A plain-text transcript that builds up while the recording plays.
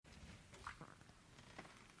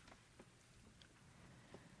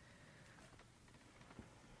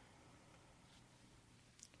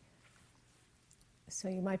So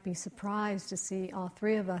you might be surprised to see all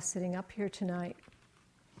three of us sitting up here tonight.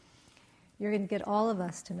 You're going to get all of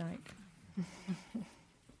us tonight.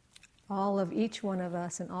 All of each one of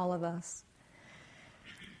us and all of us.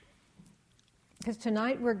 Because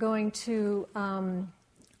tonight we're going to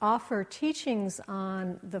offer teachings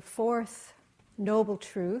on the fourth noble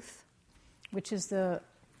truth, which is the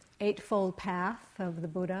Eightfold Path of the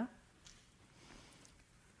Buddha.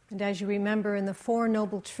 And as you remember, in the Four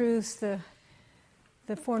Noble Truths, the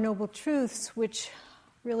Four Noble Truths, which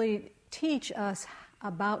really teach us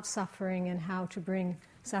about suffering and how to bring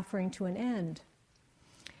suffering to an end.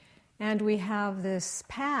 And we have this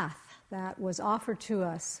path that was offered to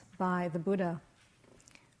us by the Buddha.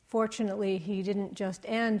 Fortunately, he didn't just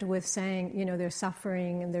end with saying, there's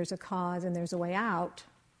suffering and there's a cause and there's a way out.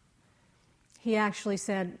 He actually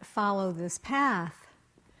said, follow this path,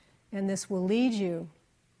 and this will lead you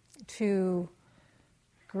to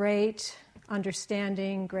great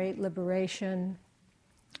understanding, great liberation,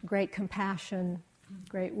 great compassion,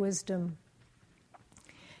 great wisdom.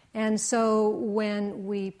 And so when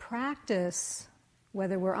we practice,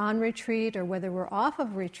 whether we're on retreat or whether we're off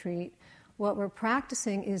of retreat, what we're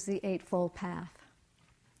practicing is the Eightfold Path.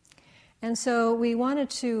 And so we wanted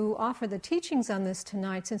to offer the teachings on this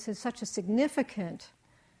tonight since it's such a significant,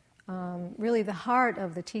 really the heart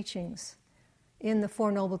of the teachings in the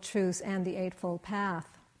Four Noble Truths and the Eightfold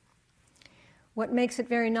Path. What makes it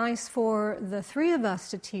very nice for the three of us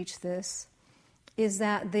to teach this is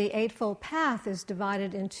that the Eightfold Path is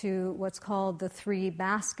divided into what's called the three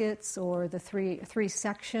baskets or the three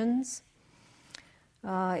sections.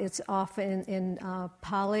 It's often in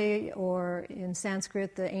Pali or in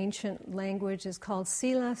Sanskrit, the ancient language is called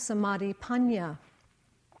Sila, Samadhi, Panya.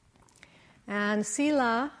 And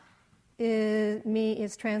Sila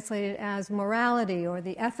is translated as morality or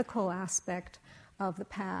the ethical aspect of the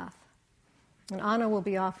path. And Anna will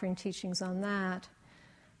be offering teachings on that.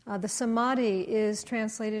 The Samadhi is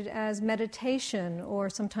translated as meditation or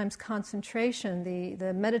sometimes concentration,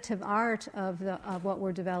 the meditative art of what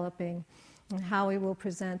we're developing, and how we will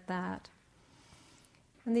present that.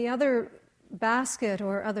 And the other basket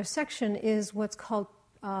or other section is what's called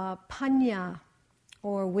Panya,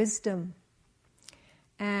 or wisdom.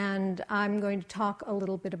 And I'm going to talk a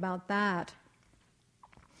little bit about that.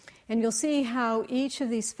 And you'll see how each of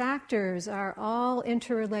these factors are all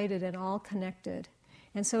interrelated and all connected.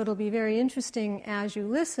 And so it'll be very interesting as you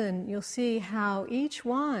listen, you'll see how each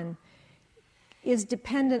one is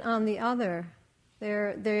dependent on the other.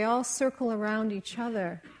 They all circle around each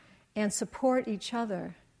other and support each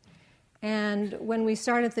other. And when we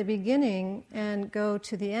start at the beginning and go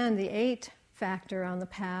to the end, the 8 factor on the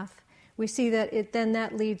path, we see that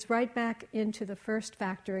that leads right back into the first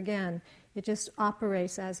factor again. It just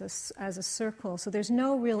operates as a circle. So there's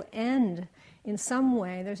no real end in some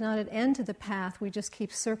way. There's not an end to the path. We just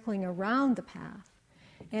keep circling around the path.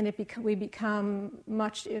 And it becomes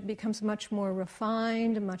much more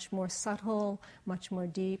refined, much more subtle, much more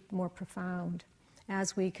deep, more profound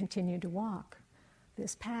as we continue to walk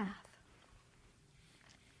this path.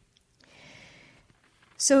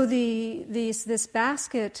 So this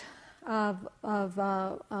basket of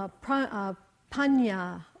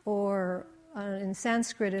panya, or in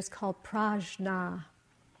Sanskrit is called prajna,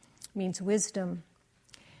 means wisdom.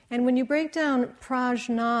 And when you break down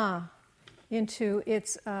prajna into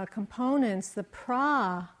its components, the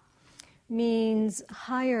pra means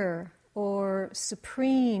higher or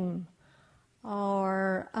supreme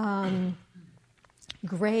or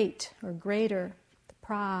great or greater, the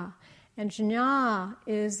pra. And jna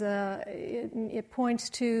is it points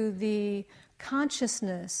to the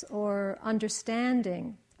consciousness or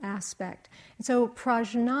understanding aspect. And so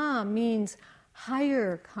prajna means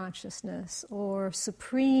higher consciousness or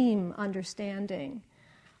supreme understanding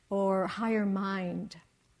or higher mind.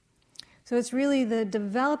 So it's really the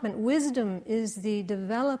development. Wisdom is the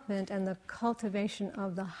development and the cultivation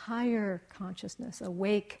of the higher consciousness,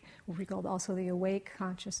 awake, what we call also the awake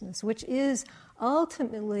consciousness, which is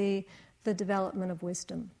ultimately the development of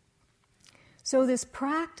wisdom. So this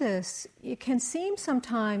practice, it can seem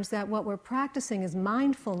sometimes that what we're practicing is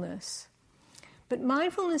mindfulness. But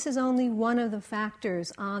mindfulness is only one of the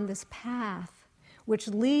factors on this path which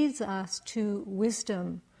leads us to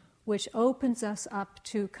wisdom, which opens us up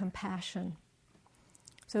to compassion.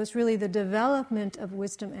 So it's really the development of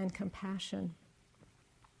wisdom and compassion.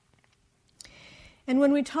 And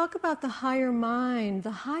when we talk about the higher mind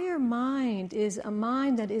is a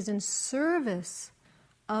mind that is in service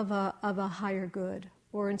of a higher good,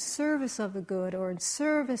 or in service of the good, or in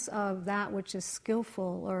service of that which is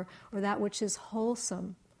skillful, or that which is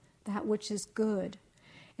wholesome, that which is good.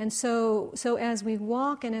 And so as we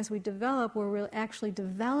walk and as we develop, we're really actually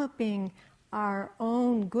developing our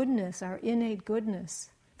own goodness, our innate goodness,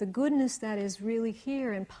 the goodness that is really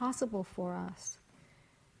here and possible for us.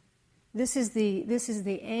 This is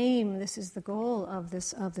the aim, this is the goal of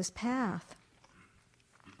this path.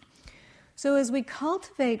 So as we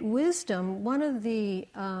cultivate wisdom, one of the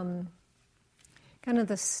kind of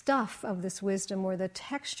the stuff of this wisdom, or the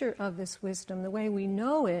texture of this wisdom, the way we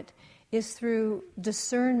know it, is through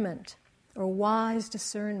discernment, or wise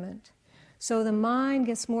discernment. So the mind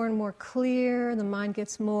gets more and more clear, the mind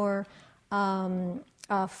gets more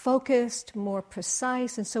focused, more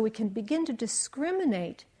precise, and so we can begin to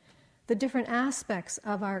discriminate the different aspects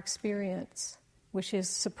of our experience, which is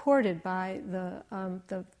supported by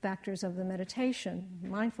the factors of the meditation,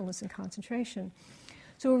 mindfulness and concentration.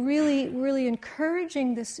 So we're really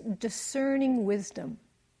encouraging this discerning wisdom.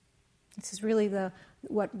 This is really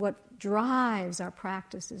what drives our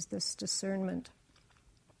practice, is this discernment.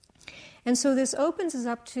 And so this opens us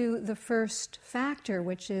up to the first factor,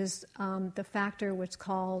 which is the factor which is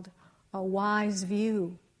called a wise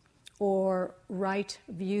view or right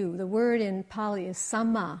view. The word in Pali is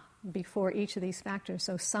samma before each of these factors.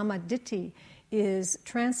 So sammaditthi is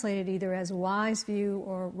translated either as wise view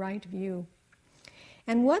or right view.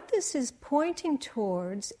 And what this is pointing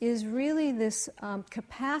towards is really this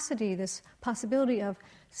capacity, this possibility of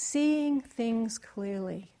seeing things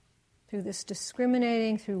clearly. Through this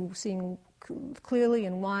discriminating, through seeing clearly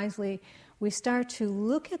and wisely, we start to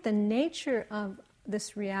look at the nature of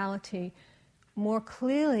this reality more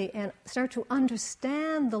clearly and start to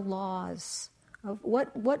understand the laws of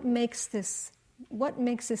what makes this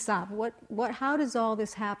up, how does all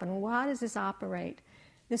this happen, how does this operate.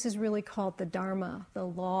 This is really called the Dharma, the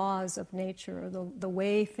laws of nature, or the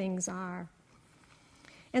way things are.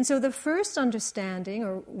 And so the first understanding,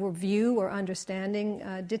 or view or understanding,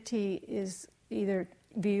 ditthi is either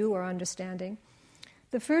view or understanding.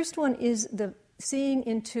 The first one is the seeing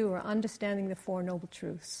into or understanding the Four Noble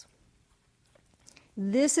Truths.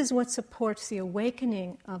 This is what supports the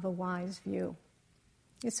awakening of a wise view.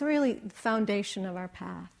 It's really the foundation of our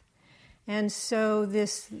path. And so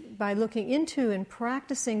this, by looking into and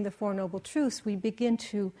practicing the Four Noble Truths, we begin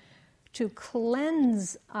to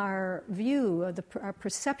cleanse our view, our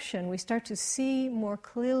perception. We start to see more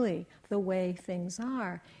clearly the way things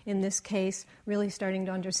are. In this case, really starting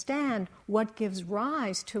to understand what gives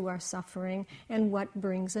rise to our suffering and what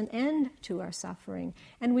brings an end to our suffering.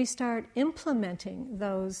 And we start implementing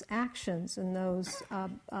those actions and those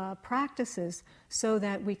practices so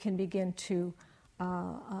that we can begin to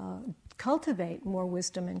cultivate more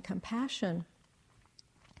wisdom and compassion.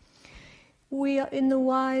 In the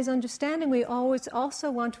wise understanding, we always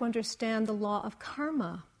also want to understand the law of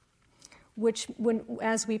karma, which,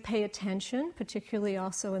 as we pay attention, particularly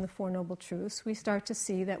also in the Four Noble Truths, we start to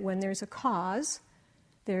see that when there's a cause,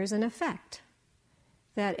 there's an effect,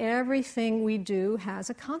 that everything we do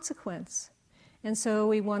has a consequence. And so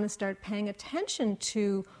we want to start paying attention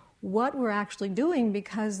to what we're actually doing,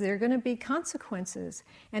 because there are going to be consequences,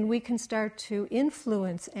 and we can start to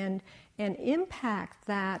influence and impact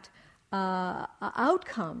that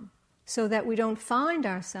outcome, so that we don't find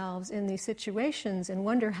ourselves in these situations and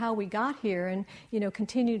wonder how we got here, and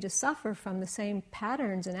continue to suffer from the same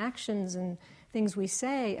patterns and actions and things we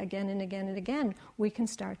say again and again and again. We can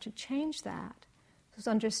start to change that. So it's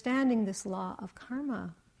understanding this law of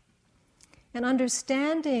karma. And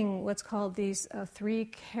understanding what's called these three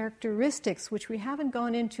characteristics, which we haven't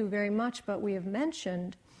gone into very much, but we have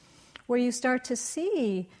mentioned, where you start to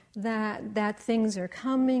see that things are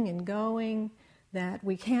coming and going, that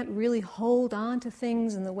we can't really hold on to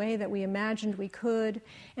things in the way that we imagined we could,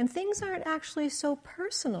 and things aren't actually so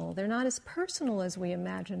personal. They're not as personal as we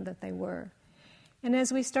imagined that they were. And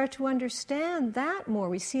as we start to understand that more,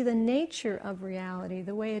 we see the nature of reality,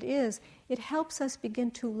 the way it is, it helps us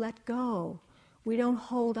begin to let go. We don't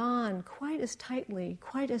hold on quite as tightly,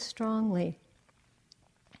 quite as strongly.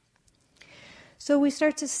 So we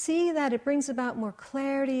start to see that it brings about more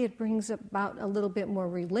clarity, it brings about a little bit more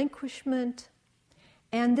relinquishment,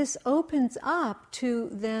 and this opens up to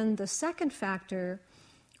then the second factor,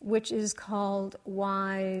 which is called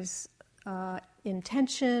wise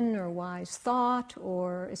intention or wise thought,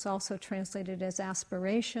 or it's also translated as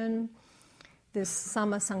aspiration, this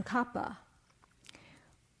sammasankappa.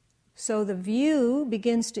 So the view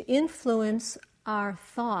begins to influence our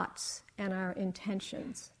thoughts and our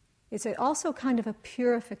intentions. It's also kind of a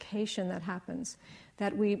purification that happens,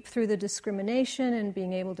 that we, through the discrimination and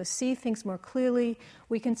being able to see things more clearly,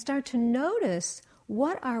 we can start to notice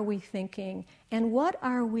what are we thinking and what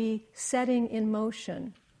are we setting in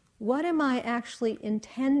motion. What am I actually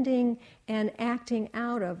intending and acting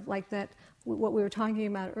out of? Like that, what we were talking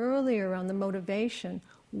about earlier around the motivation.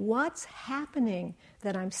 What's happening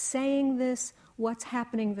that I'm saying this? What's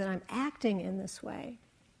happening that I'm acting in this way?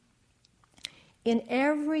 In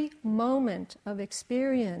every moment of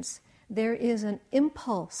experience, there is an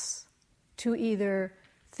impulse to either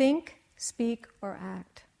think, speak, or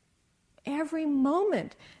act. Every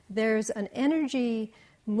moment, there's an energy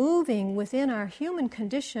moving within our human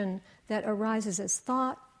condition that arises as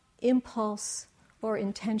thought, impulse, or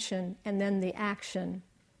intention, and then the action,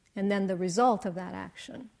 and then the result of that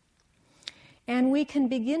action. And we can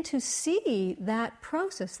begin to see that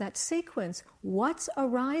process, that sequence, what's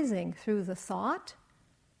arising through the thought,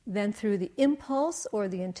 then through the impulse or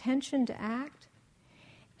the intention to act,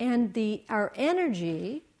 and our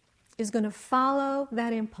energy is going to follow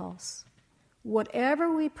that impulse.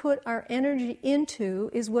 Whatever we put our energy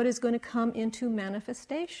into is what is going to come into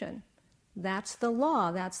manifestation. That's the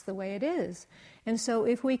law, that's the way it is. And so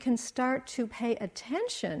if we can start to pay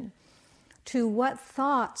attention to what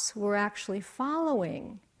thoughts we're actually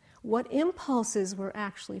following, what impulses we're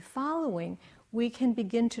actually following, we can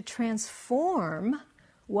begin to transform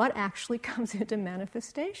what actually comes into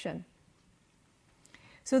manifestation.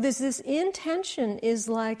 So this intention is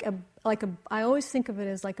like a I always think of it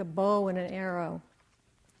as like a bow and an arrow.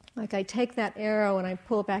 Like I take that arrow and I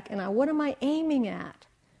pull it back, and what am I aiming at?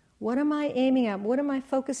 What am I aiming at? What am I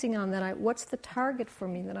focusing on? What's the target for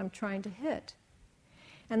me that I'm trying to hit?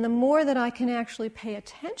 And the more that I can actually pay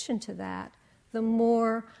attention to that, the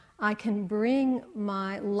more I can bring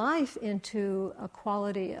my life into a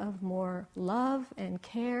quality of more love and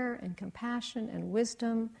care and compassion and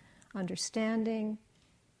wisdom, understanding,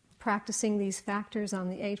 practicing these factors on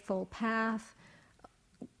the Eightfold Path,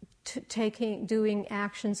 doing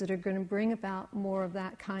actions that are going to bring about more of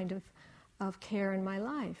that kind of care in my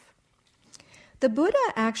life. The Buddha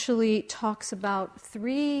actually talks about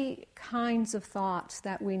 3 kinds of thoughts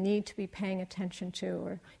that we need to be paying attention to,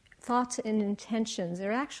 or thoughts and intentions.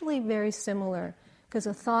 They're actually very similar, because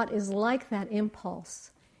a thought is like that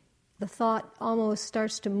impulse. The thought almost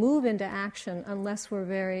starts to move into action unless we're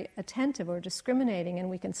very attentive or discriminating, and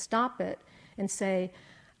we can stop it and say,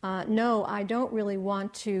 no, I don't really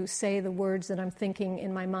want to say the words that I'm thinking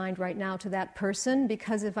in my mind right now to that person,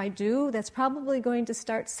 because if I do, that's probably going to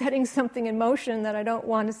start setting something in motion that I don't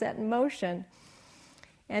want to set in motion.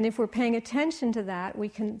 And if we're paying attention to that, we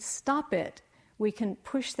can stop it. We can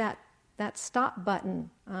push that stop button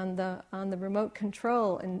on the remote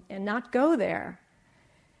control and not go there.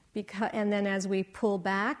 And then as we pull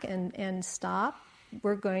back and stop,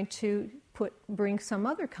 we're going to bring some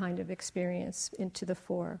other kind of experience into the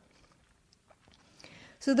fore.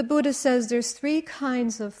 So the Buddha says there's 3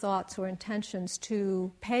 kinds of thoughts or intentions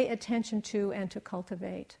to pay attention to and to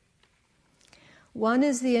cultivate. One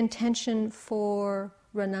is the intention for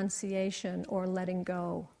renunciation or letting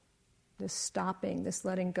go, this stopping, this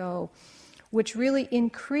letting go, which really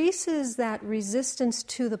increases that resistance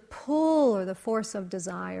to the pull or the force of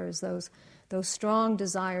desires, those strong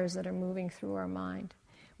desires that are moving through our mind.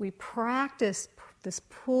 We practice this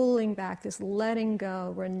pulling back, this letting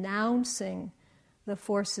go, renouncing the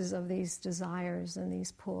forces of these desires and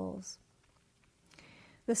these pulls.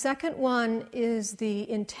 The second one is the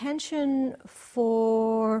intention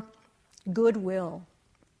for goodwill,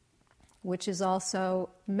 which is also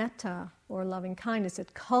metta, or loving kindness.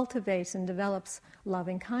 It cultivates and develops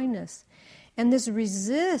loving kindness. And this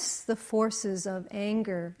resists the forces of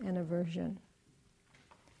anger and aversion.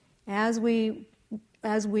 As we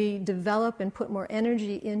develop and put more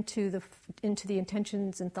energy into the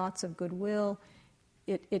intentions and thoughts of goodwill,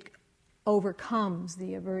 it overcomes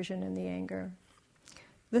the aversion and the anger.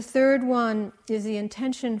 The third one is the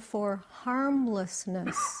intention for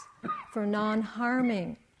harmlessness, for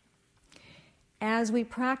non-harming. As we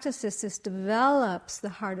practice this develops the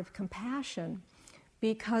heart of compassion,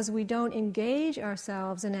 because we don't engage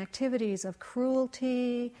ourselves in activities of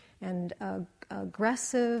cruelty and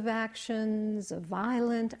aggressive actions,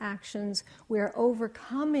 violent actions. We are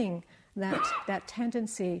overcoming that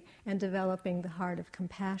tendency and developing the heart of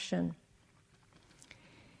compassion.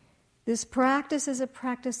 This practice is a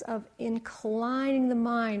practice of inclining the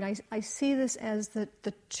mind. I see this as the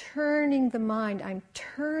turning the mind. I'm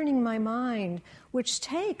turning my mind, which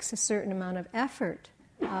takes a certain amount of effort.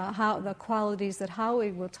 The qualities that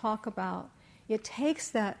Howie will talk about. It takes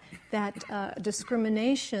that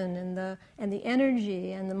discrimination and the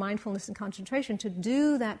energy and the mindfulness and concentration to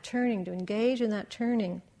do that turning, to engage in that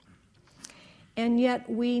turning. And yet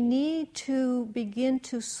we need to begin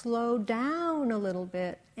to slow down a little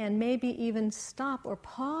bit and maybe even stop or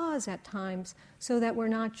pause at times so that we're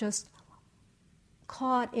not just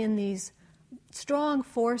caught in these strong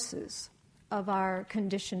forces of our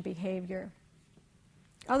conditioned behavior.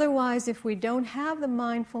 Otherwise, if we don't have the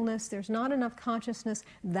mindfulness, there's not enough consciousness,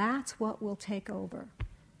 that's what will take over.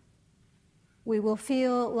 We will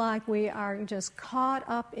feel like we are just caught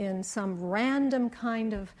up in some random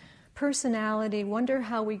kind of personality, wonder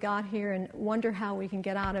how we got here and wonder how we can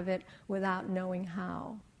get out of it without knowing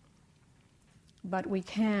how. But we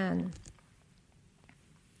can.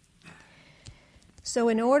 So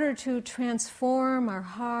in order to transform our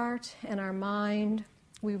heart and our mind,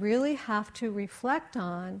 we really have to reflect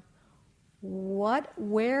on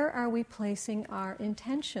where are we placing our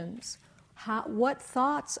intentions? What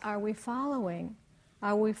thoughts are we following?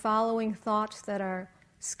 Are we following thoughts that are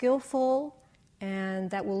skillful and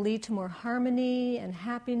that will lead to more harmony and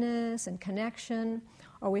happiness and connection?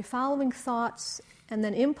 Are we following thoughts and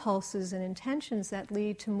then impulses and intentions that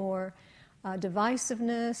lead to more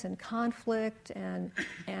divisiveness and conflict and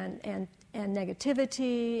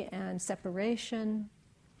negativity and separation?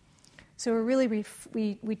 So we're really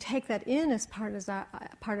we take that in as part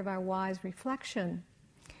of our wise reflection,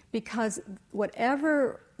 because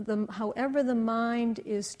however the mind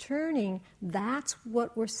is turning, that's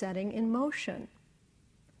what we're setting in motion.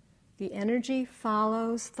 The energy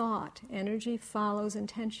follows thought, energy follows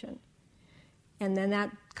intention, and then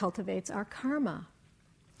that cultivates our karma.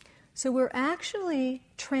 So we're actually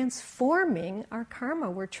transforming our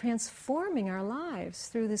karma, we're transforming our lives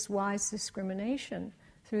through this wise discrimination,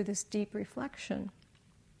 through this deep reflection.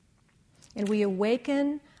 And we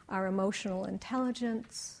awaken our emotional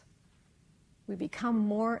intelligence, we become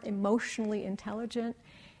more emotionally intelligent,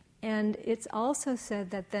 and it's also said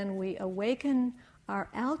that then we awaken our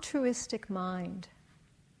altruistic mind,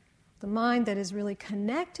 the mind that is really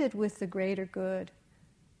connected with the greater good.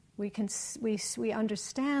 We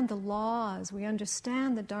understand the laws, we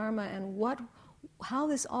understand the Dharma and how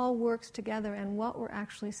this all works together and what we're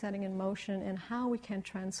actually setting in motion and how we can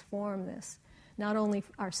transform this, not only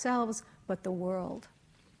ourselves but the world.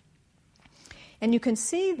 And you can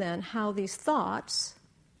see then how these thoughts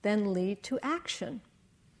then lead to action.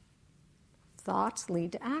 Thoughts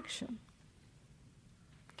lead to action.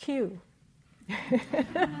 Cue.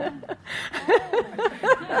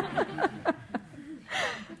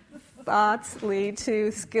 Thoughts lead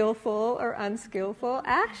to skillful or unskillful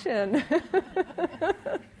action.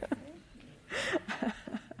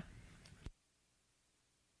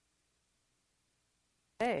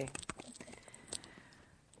 Okay.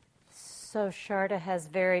 So Sharda has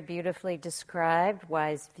very beautifully described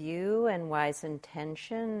wise view and wise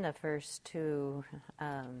intention, the first two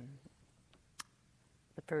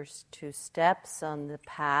steps on the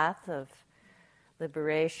path of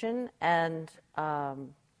liberation, and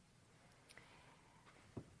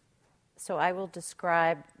so I will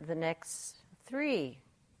describe the next three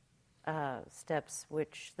steps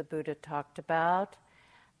which the Buddha talked about,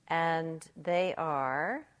 and they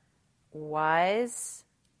are wise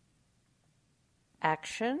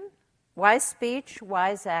action, wise speech,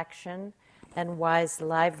 wise action, and wise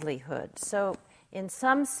livelihood. So in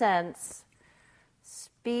some sense,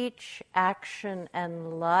 speech, action,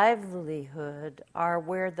 and livelihood are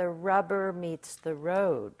where the rubber meets the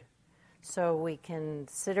road. So we can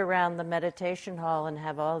sit around the meditation hall and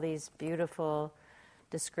have all these beautiful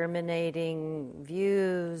discriminating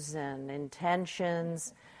views and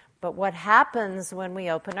intentions, but what happens when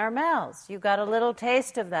we open our mouths? You got a little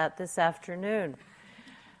taste of that this afternoon.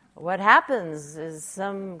 What happens is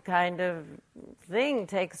some kind of thing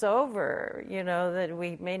takes over, that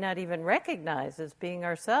we may not even recognize as being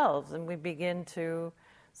ourselves, and we begin to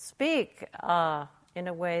speak in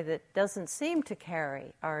a way that doesn't seem to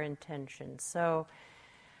carry our intention. So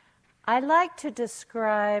I like to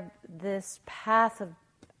describe this path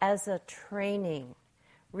as a training.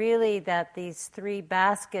 Really, that these three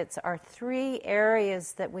baskets are three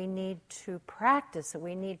areas that we need to practice, that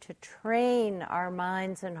we need to train our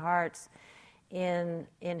minds and hearts in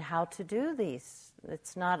how to do these.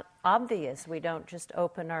 It's not obvious. We don't just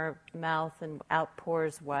open our mouth and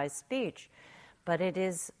outpours wise speech, but it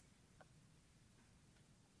is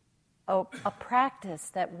a practice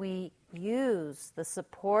that we use the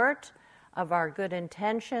support of our good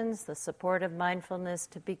intentions, the support of mindfulness,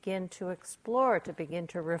 to begin to explore, to begin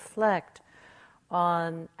to reflect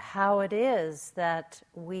on how it is that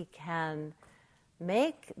we can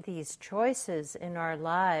make these choices in our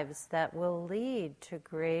lives that will lead to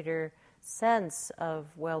greater sense of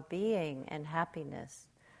well-being and happiness.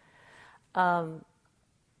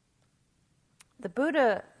 The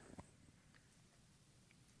Buddha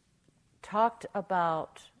talked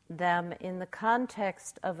about them in the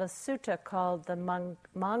context of a sutta called the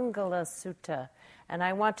Mangala Sutta. And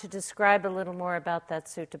I want to describe a little more about that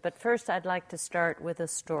sutta. But first I'd like to start with a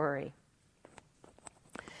story.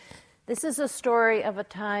 This is a story of a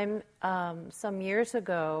time some years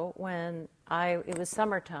ago when it was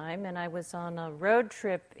summertime and I was on a road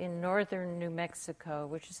trip in northern New Mexico,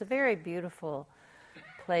 which is a very beautiful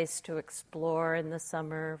place to explore in the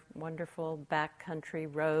summer, wonderful backcountry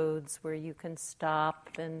roads where you can stop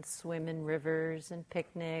and swim in rivers and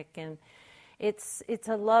picnic, and it's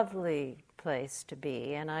a lovely place to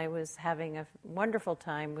be. And I was having a wonderful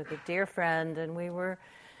time with a dear friend, and we were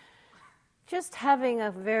just having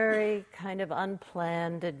a very kind of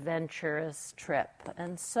unplanned, adventurous trip.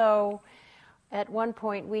 And so at one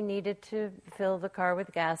point we needed to fill the car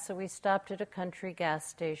with gas, so we stopped at a country gas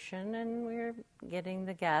station and we were getting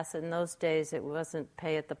the gas. In those days it wasn't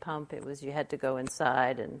pay at the pump, it was you had to go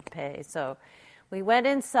inside and pay. So we went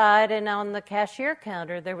inside, and on the cashier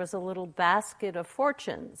counter there was a little basket of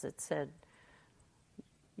fortunes. It said,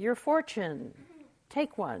 "Your fortune,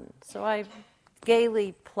 take one." So I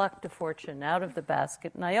gaily plucked a fortune out of the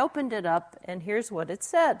basket and I opened it up, and here's what it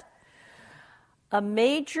said. "A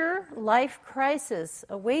major life crisis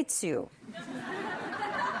awaits you.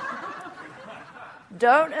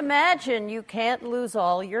 Don't imagine you can't lose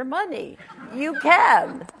all your money. You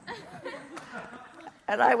can."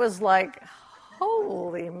 And I was like,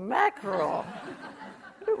 holy mackerel.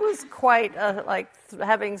 It was quite like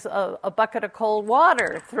having a bucket of cold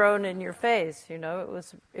water thrown in your face. You know,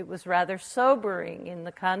 it was rather sobering in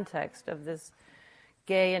the context of this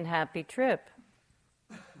gay and happy trip.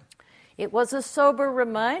 It was a sober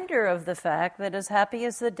reminder of the fact that as happy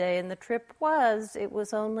as the day and the trip was, it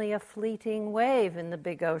was only a fleeting wave in the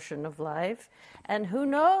big ocean of life, and who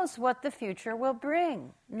knows what the future will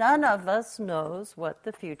bring. None of us knows what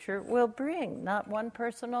the future will bring. Not one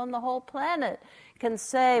person on the whole planet can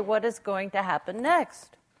say what is going to happen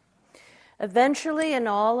next. Eventually, in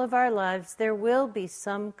all of our lives, there will be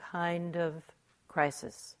some kind of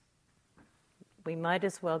crisis. We might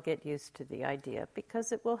as well get used to the idea,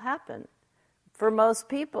 because it will happen for most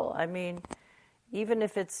people. I mean, even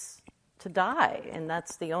if it's to die, and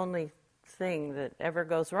that's the only thing that ever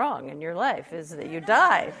goes wrong in your life, is that you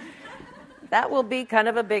die. That will be kind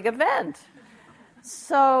of a big event.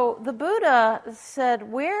 So the Buddha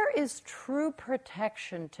said, where is true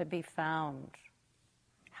protection to be found?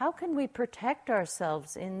 How can we protect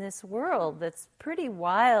ourselves in this world that's pretty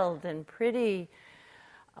wild and pretty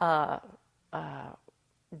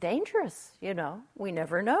dangerous, you know? We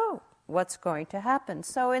never know what's going to happen.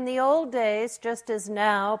 So in the old days, just as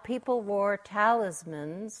now, people wore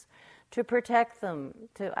talismans to protect them,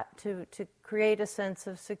 to create a sense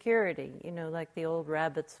of security, you know, like the old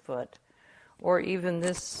rabbit's foot, or even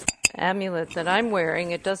this amulet that I'm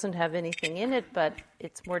wearing. It doesn't have anything in it, but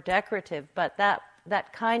it's more decorative. But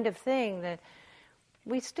that kind of thing that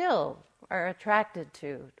we still are attracted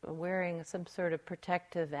to, wearing some sort of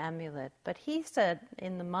protective amulet. But he said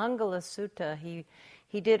in the Mangala Sutta,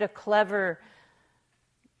 he did a clever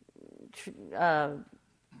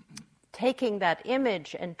taking that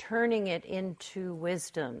image and turning it into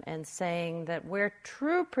wisdom, and saying that where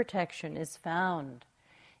true protection is found,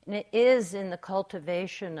 and it is in the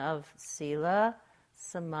cultivation of sila,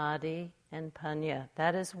 samadhi, and panya.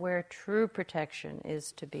 That is where true protection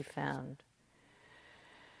is to be found.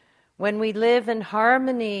 When we live in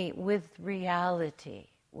harmony with reality,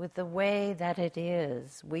 with the way that it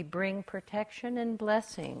is, we bring protection and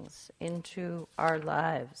blessings into our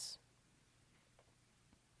lives.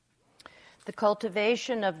 The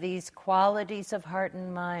cultivation of these qualities of heart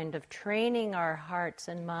and mind, of training our hearts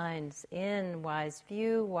and minds in wise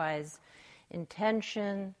view, wise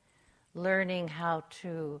intention, learning how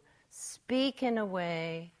to speak in a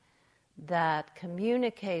way that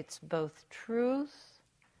communicates both truth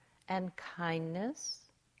and kindness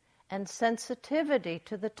and sensitivity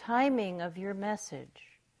to the timing of your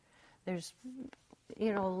message. There's,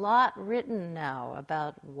 a lot written now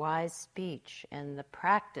about wise speech and the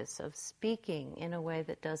practice of speaking in a way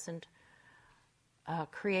that doesn't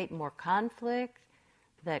create more conflict,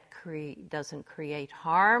 that doesn't create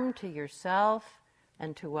harm to yourself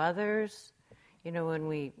and to others. When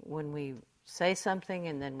we say something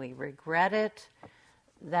and then we regret it,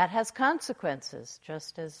 that has consequences,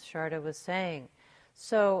 just as Sharda was saying.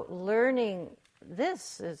 So learning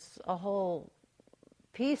this is a whole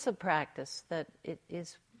piece of practice that it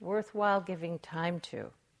is worthwhile giving time to.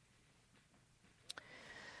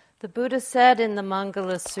 The Buddha said in the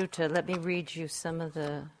Mangala Sutta, let me read you some of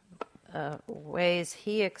the ways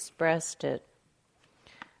he expressed it.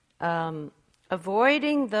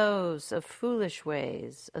 avoiding those of foolish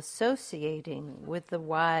ways, associating with the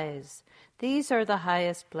wise, these are the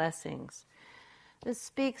highest blessings. This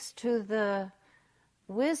speaks to the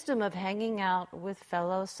wisdom of hanging out with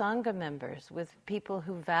fellow Sangha members, with people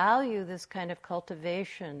who value this kind of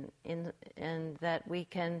cultivation, and that we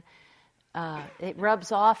can, it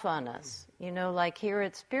rubs off on us. You know, like here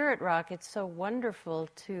at Spirit Rock, it's so wonderful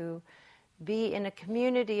to be in a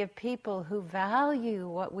community of people who value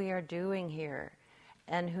what we are doing here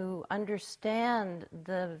and who understand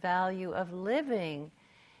the value of living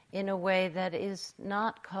in a way that is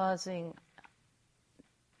not causing,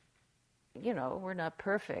 you know, we're not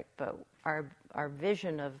perfect, but our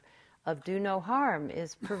vision of do no harm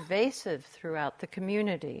is pervasive throughout the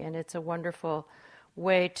community, and it's a wonderful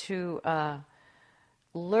way to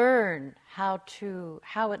learn how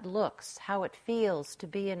it looks, how it feels to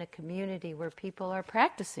be in a community where people are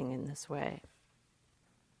practicing in this way.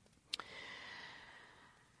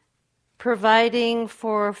 Providing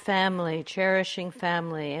for family, cherishing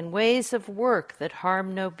family, and ways of work that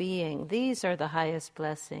harm no being, these are the highest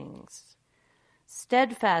blessings.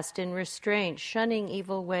 Steadfast in restraint, shunning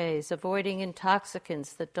evil ways, avoiding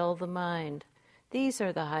intoxicants that dull the mind, these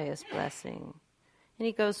are the highest blessing. And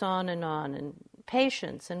he goes on, and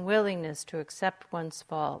patience and willingness to accept one's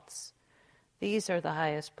faults, these are the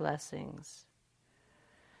highest blessings.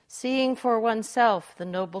 Seeing for oneself the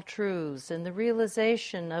noble truths and the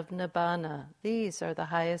realization of nibbana, these are the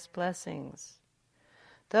highest blessings.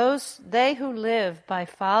 They who live by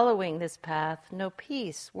following this path know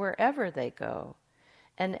peace wherever they go,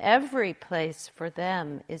 and every place for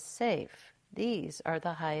them is safe. These are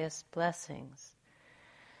the highest blessings.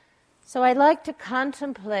 So I like to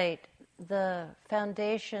contemplate the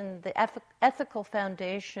foundation, the ethical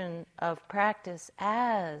foundation of practice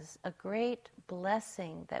as a great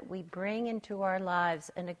blessing that we bring into our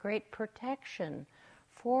lives and a great protection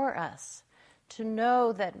for us, to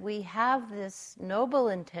know that we have this noble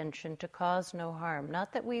intention to cause no harm.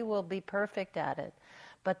 Not that we will be perfect at it,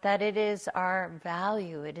 but that it is our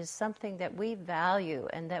value. It is something that we value,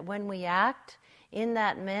 and that when we act in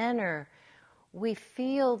that manner, we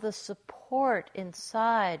feel the support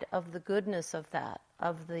inside of the goodness of that,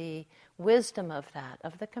 of the wisdom of that,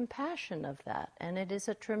 of the compassion of that. And it is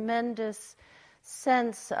a tremendous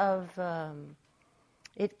sense of,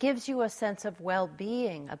 it gives you a sense of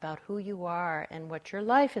well-being about who you are and what your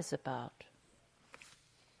life is about.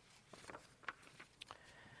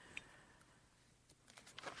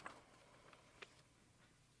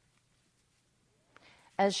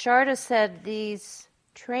 As Sharda said, these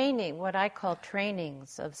what I call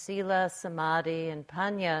trainings of sila, samadhi, and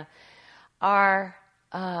panya are,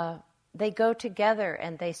 they go together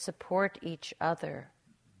and they support each other.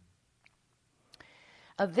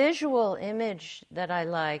 A visual image that I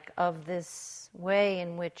like of this way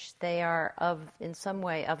in which they are in some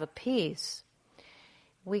way of a piece,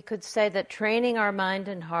 we could say that training our mind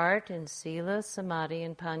and heart in sila, samadhi,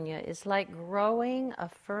 and panya is like growing a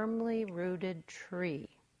firmly rooted tree.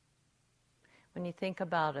 When you think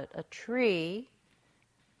about it, a tree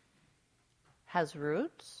has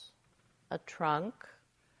roots, a trunk,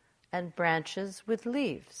 and branches with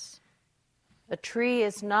leaves. A tree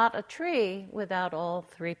is not a tree without all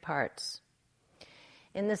three parts.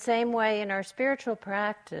 In the same way, in our spiritual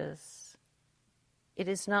practice, it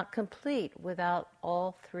is not complete without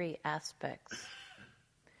all three aspects.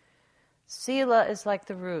 Sila is like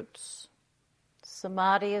the roots,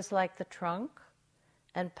 samadhi is like the trunk,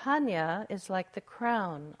 and panya is like the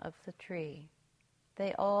crown of the tree.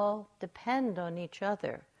 They all depend on each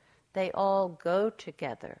other. They all go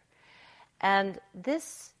together. And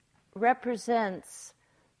this represents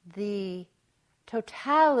the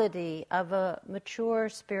totality of a mature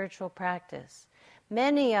spiritual practice.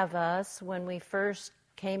 Many of us, when we first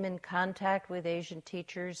came in contact with Asian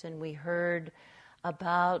teachers and we heard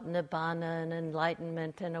about nibbana and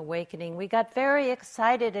enlightenment and awakening, we got very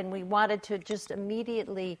excited and we wanted to just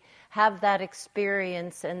immediately have that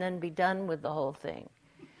experience and then be done with the whole thing.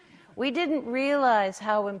 We didn't realize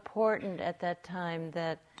how important at that time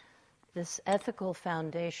that this ethical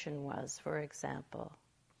foundation was, for example,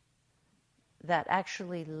 that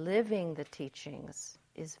actually living the teachings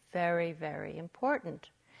is very, very important.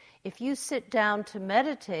 If you sit down to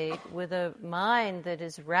meditate with a mind that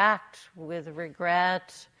is racked with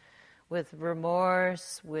regret, with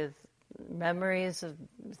remorse, with memories of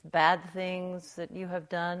bad things that you have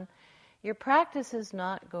done, your practice is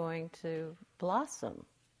not going to blossom.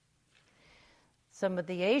 Some of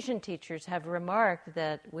the Asian teachers have remarked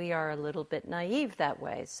that we are a little bit naive that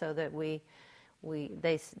way, so that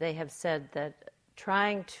they have said that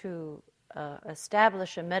trying to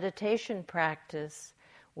establish a meditation practice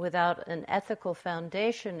without an ethical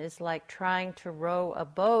foundation is like trying to row a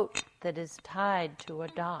boat that is tied to a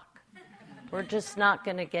dock. We're just not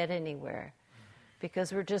going to get anywhere,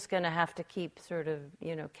 because we're just going to have to keep sort of,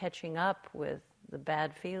 catching up with the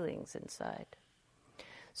bad feelings inside.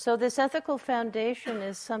 So this ethical foundation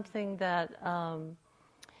is something that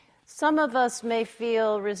some of us may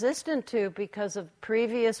feel resistant to because of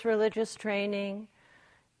previous religious training.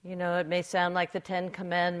 It may sound like the Ten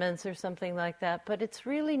Commandments or something like that, but it's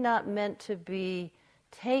really not meant to be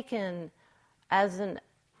taken as an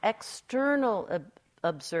external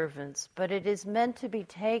observance, but it is meant to be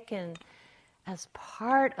taken as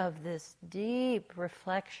part of this deep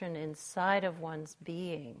reflection inside of one's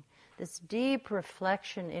being, this deep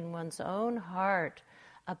reflection in one's own heart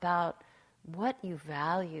about what you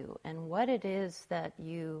value and what it is that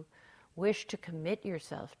you wish to commit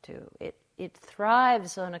yourself to. It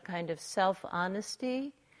thrives on a kind of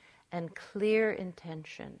self-honesty and clear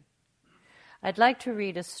intention. I'd like to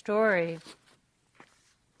read a story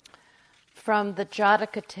from the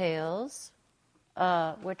Jataka Tales,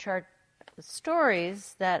 which are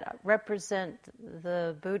stories that represent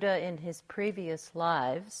the Buddha in his previous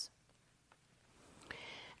lives.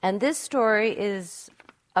 And this story is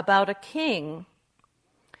about a king.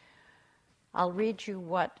 I'll read you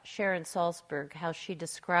what Sharon Salzberg, how she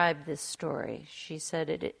described this story. She said,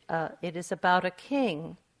 it is about a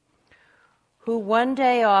king who one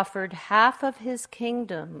day offered half of his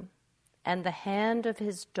kingdom and the hand of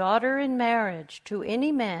his daughter in marriage to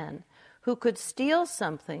any man who could steal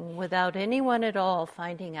something without anyone at all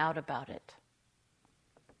finding out about it.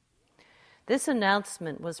 This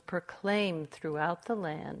announcement was proclaimed throughout the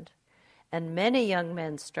land, and many young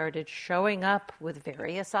men started showing up with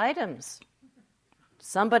various items.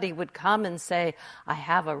 Somebody would come and say, I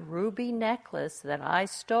have a ruby necklace that I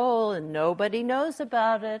stole and nobody knows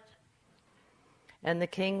about it. And the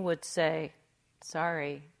king would say,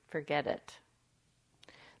 sorry, forget it.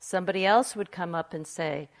 Somebody else would come up and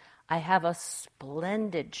say, I have a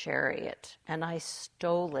splendid chariot and I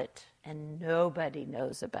stole it and nobody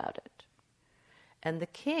knows about it. And the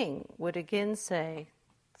king would again say,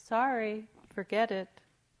 sorry, forget it.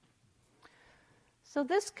 So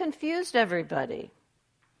this confused everybody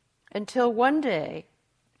until one day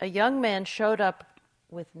a young man showed up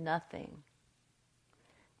with nothing.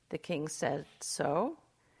 The king said, so?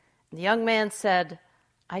 The young man said,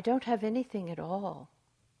 I don't have anything at all.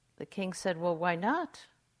 The king said, well, why not?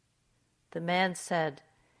 The man said,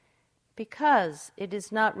 because it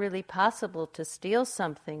is not really possible to steal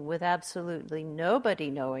something with absolutely nobody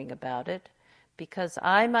knowing about it, because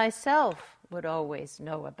I myself would always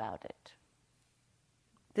know about it.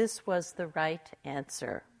 This was the right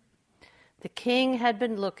answer. The king had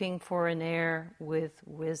been looking for an heir with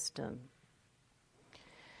wisdom.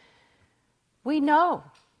 We know,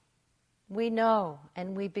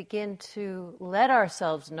 and we begin to let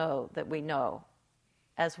ourselves know that we know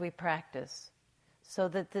as we practice, so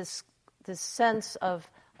that this sense of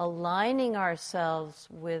aligning ourselves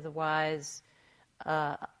with wise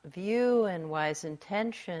view and wise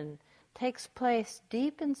intention takes place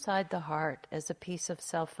deep inside the heart as a piece of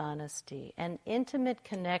self-honesty and intimate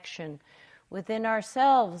connection within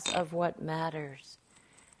ourselves of what matters,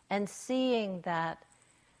 and seeing that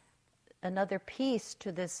another piece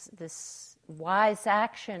to this wise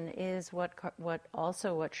action is what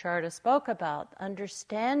Sharda spoke about,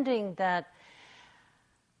 understanding that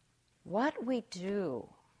what we do,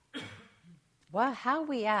 how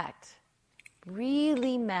we act,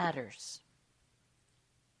 really matters.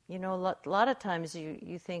 A lot of times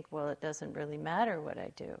you think, well, it doesn't really matter what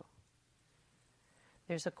I do.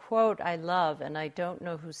 There's a quote I love, and I don't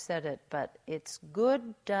know who said it, but it's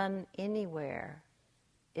good done anywhere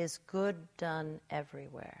is good done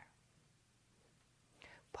everywhere.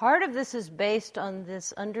 Part of this is based on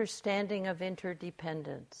this understanding of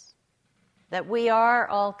interdependence, that we are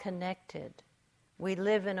all connected. We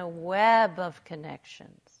live in a web of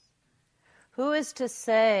connections. Who is to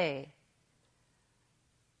say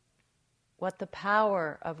what the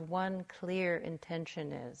power of one clear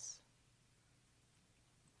intention is?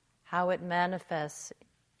 How it manifests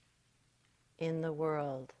in the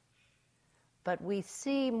world? But we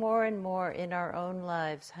see more and more in our own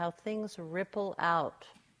lives how things ripple out.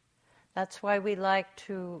 That's why we like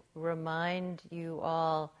to remind you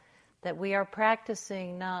all that we are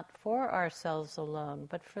practicing not for ourselves alone,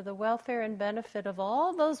 but for the welfare and benefit of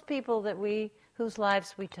all those people whose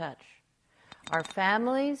lives we touch. Our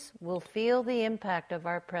families will feel the impact of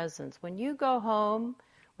our presence. When you go home,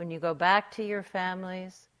 when you go back to your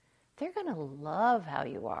families, they're going to love how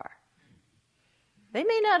you are. They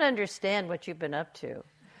may not understand what you've been up to,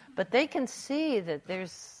 but they can see that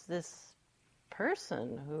there's this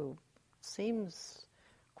person who seems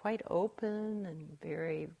quite open and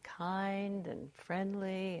very kind and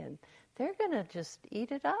friendly, and they're going to just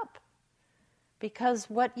eat it up. Because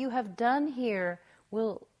what you have done here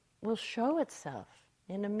will show itself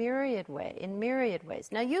in myriad ways.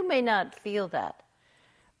 Now, you may not feel that,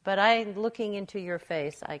 but looking into your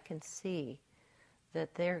face, I can see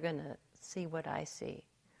that they're going to see what I see,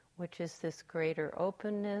 which is this greater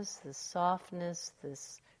openness, this softness,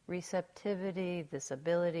 this receptivity, this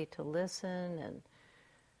ability to listen and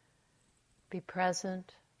be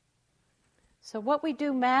present. So what we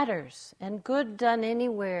do matters, and good done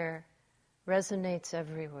anywhere resonates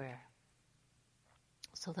everywhere.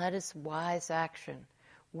 So that is wise action.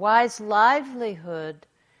 Wise livelihood.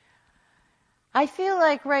 I feel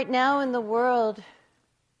like right now in the world,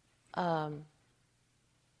 am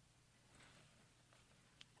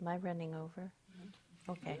I running over?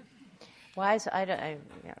 Okay. Wise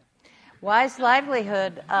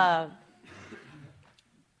livelihood.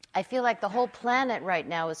 I feel like the whole planet right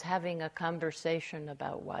now is having a conversation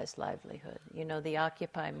about wise livelihood. You know, the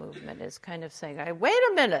Occupy movement is kind of saying, hey, wait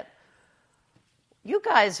a minute, you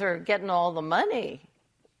guys are getting all the money.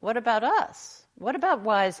 What about us? What about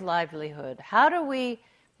wise livelihood? How do we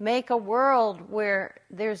make a world where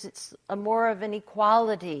there's a more of an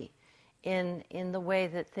equality in the way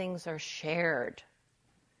that things are shared?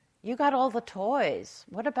 You got all the toys.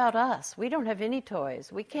 What about us? We don't have any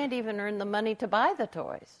toys. We can't even earn the money to buy the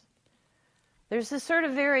toys. There's this sort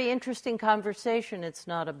of very interesting conversation. It's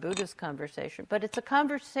not a Buddhist conversation, but it's a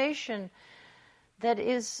conversation that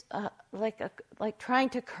is like trying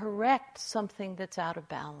to correct something that's out of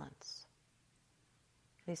balance.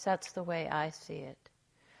 At least that's the way I see it.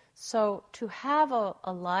 So to have a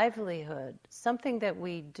livelihood, something that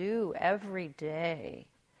we do every day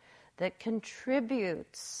that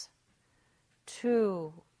contributes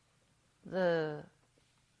to the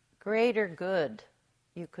greater good,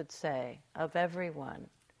 you could say, of everyone,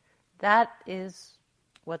 that is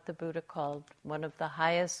what the Buddha called one of the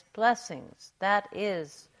highest blessings. That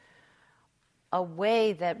is a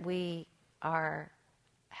way that we are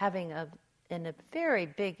having a very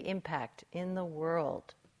big impact in the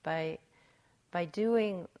world by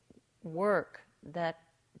doing work that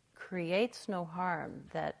creates no harm,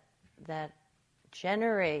 that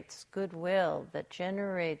generates goodwill, that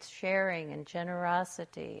generates sharing and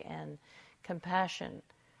generosity and compassion.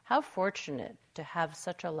 How fortunate to have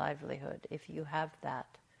such a livelihood if you have that.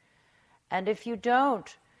 And if you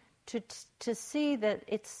don't, to see that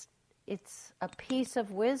it's a piece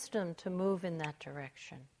of wisdom to move in that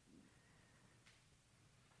direction.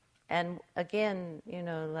 And again, you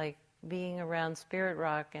know, like being around Spirit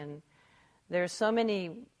Rock, and there's so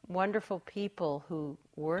many wonderful people who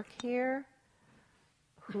work here,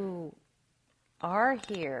 who are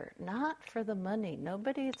here not for the money.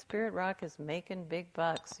 Nobody at Spirit Rock is making big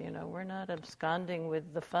bucks. You know, we're not absconding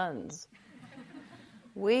with the funds.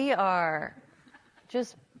 We are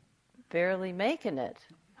just barely making it.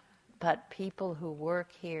 But people who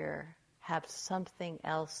work here have something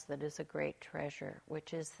else that is a great treasure,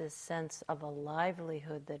 which is this sense of a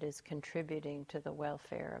livelihood that is contributing to the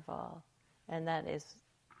welfare of all. And that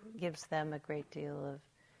gives them a great deal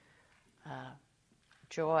of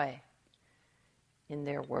joy in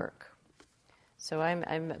their work. So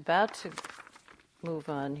I'm about to move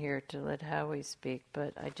on here to let Howie speak,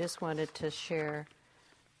 but I just wanted to share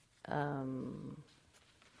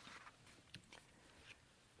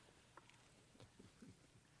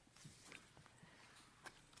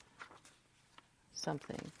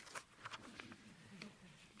something.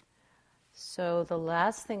 So the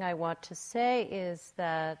last thing I want to say is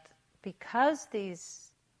that because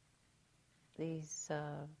these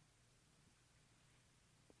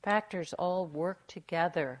factors all work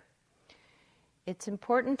together, it's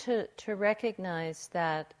important to recognize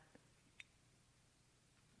that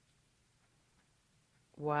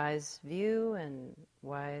wise view and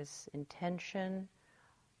wise intention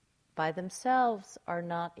by themselves are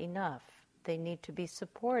not enough. They need to be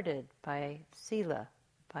supported by sila,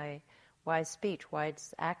 by wise speech,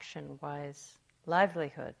 wise action, wise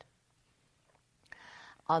livelihood.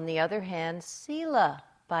 On the other hand, sila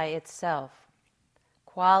by itself,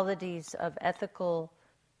 qualities of ethical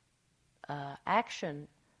action,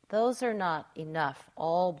 those are not enough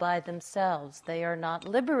all by themselves. They are not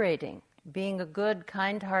liberating. Being a good,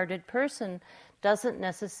 kind-hearted person doesn't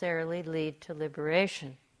necessarily lead to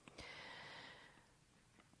liberation.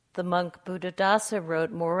 The monk Buddhadasa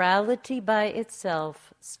wrote, "Morality by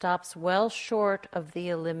itself stops well short of the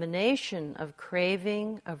elimination of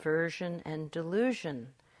craving, aversion, and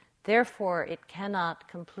delusion. Therefore, it cannot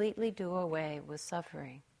completely do away with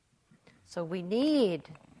suffering." So we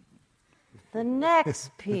need the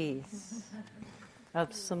next piece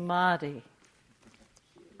of samadhi.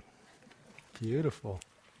 Beautiful.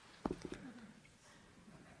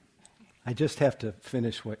 I just have to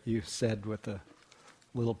finish what you said with a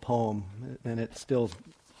little poem, and it still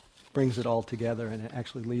brings it all together, and it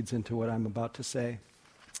actually leads into what I'm about to say.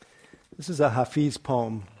 This is a Hafiz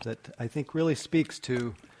poem that I think really speaks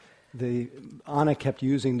to Anna kept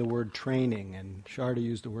using the word training, and Sharda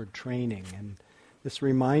used the word training, and this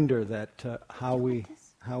reminder that how we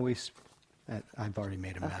I've already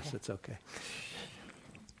made a mess, it's okay.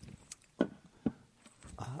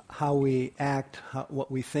 How we act,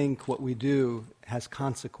 what we think, what we do has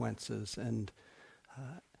consequences, and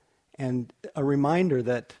a reminder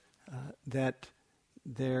that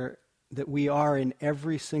we are in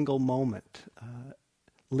every single moment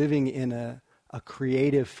living in a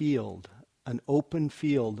creative field, an open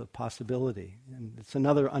field of possibility, and it's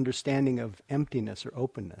another understanding of emptiness or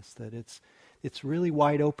openness, that it's really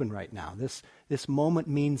wide open right now. This moment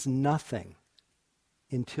means nothing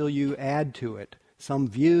until you add to it some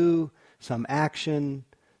view, some action,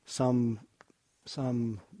 some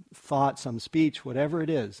thought, some speech, whatever it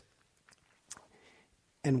is.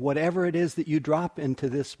 And whatever it is that you drop into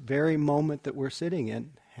this very moment that we're sitting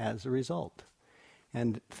in has a result.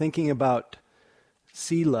 And thinking about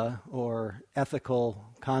sila, or ethical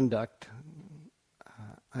conduct,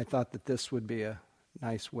 I thought that this would be a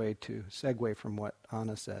nice way to segue from what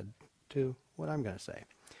Anna said to what I'm going to say.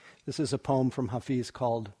 This is a poem from Hafiz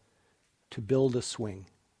called "To Build a Swing."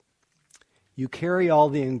 You carry all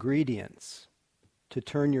the ingredients to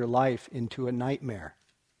turn your life into a nightmare.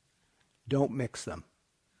 Don't mix them.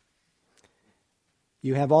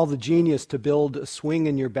 You have all the genius to build a swing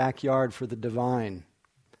in your backyard for the divine.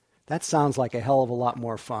 That sounds like a hell of a lot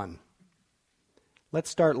more fun. Let's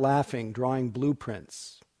start laughing, drawing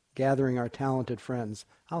blueprints, gathering our talented friends.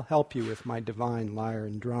 I'll help you with my divine lyre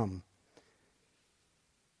and drum.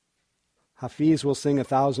 Hafiz will sing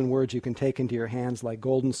 1,000 words you can take into your hands like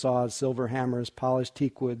golden saws, silver hammers, polished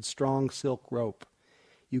teakwood, strong silk rope.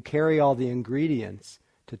 You carry all the ingredients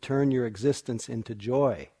to turn your existence into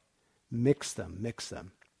joy. Mix them, mix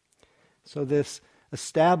them. So this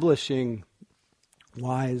establishing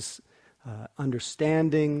wise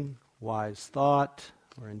understanding, wise thought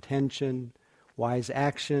or intention, wise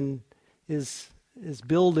action is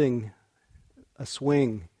building a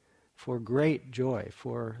swing for great joy,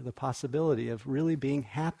 for the possibility of really being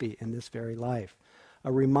happy in this very life.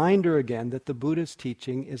 A reminder again that the Buddha's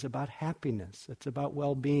teaching is about happiness. It's about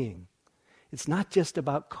well-being. It's not just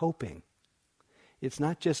about coping. It's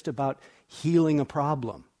not just about healing a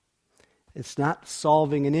problem. It's not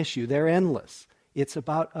solving an issue. They're endless. It's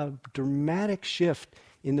about a dramatic shift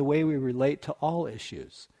in the way we relate to all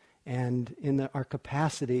issues, and in our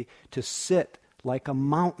capacity to sit like a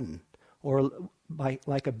mountain or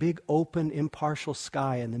like a big open impartial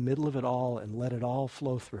sky in the middle of it all and let it all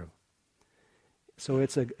flow through. So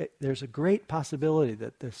there's a great possibility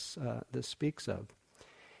that this speaks of.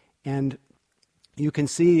 And you can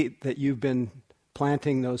see that you've been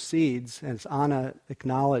planting those seeds, as Anna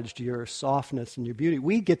acknowledged your softness and your beauty.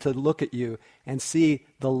 We get to look at you and see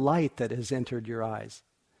the light that has entered your eyes.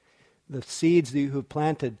 The seeds that you have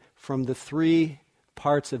planted from the 3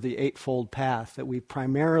 parts of the Eightfold Path that we've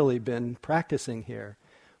primarily been practicing here,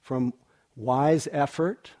 from wise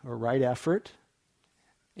effort or right effort,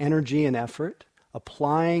 energy and effort,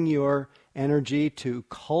 applying your energy to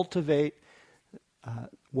cultivate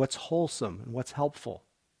what's wholesome and what's helpful.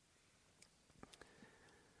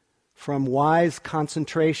 From wise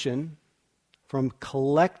concentration, from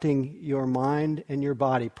collecting your mind and your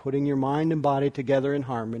body, putting your mind and body together in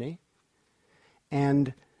harmony,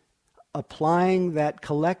 and applying that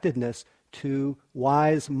collectedness to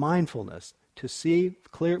wise mindfulness, to see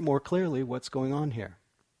more clearly what's going on here.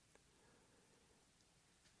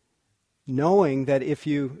 Knowing that if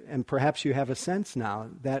you, and perhaps you have a sense now,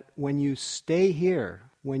 that when you stay here,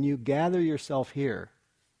 when you gather yourself here,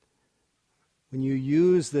 when you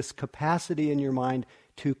use this capacity in your mind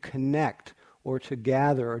to connect or to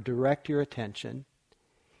gather or direct your attention,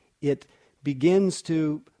 it begins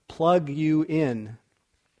to plug you in.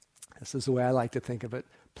 This is the way I like to think of it.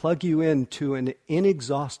 Plug you into an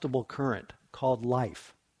inexhaustible current called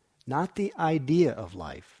life. Not the idea of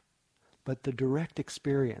life, but the direct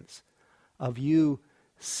experience of you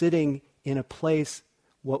sitting in a place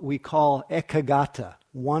what we call ekagata,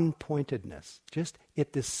 one-pointedness, just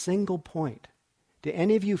at this single point. Do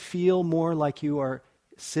any of you feel more like you are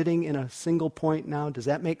sitting in a single point now? Does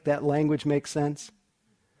that language make sense?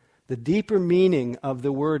 The deeper meaning of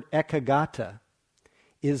the word ekagata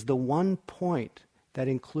is the one point that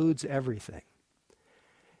includes everything.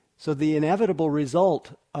 So the inevitable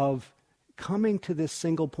result of coming to this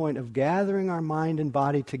single point of gathering our mind and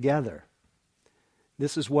body together,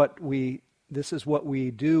 this is what we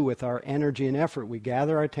do with our energy and effort. We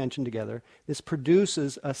gather our attention together. This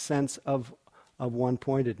produces a sense of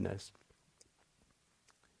one-pointedness.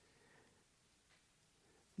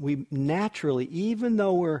 We naturally, even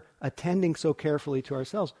though we're attending so carefully to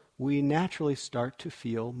ourselves, we naturally start to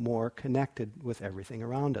feel more connected with everything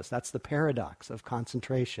around us. That's the paradox of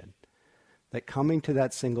concentration. That coming to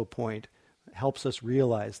that single point helps us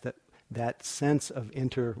realize that sense of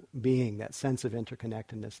interbeing, that sense of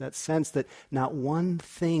interconnectedness, that sense that not one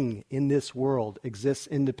thing in this world exists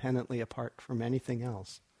independently apart from anything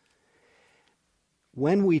else.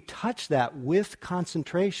 When we touch that with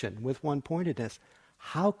concentration, with one-pointedness,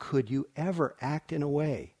 how could you ever act in a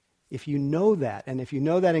way? If you know that, and if you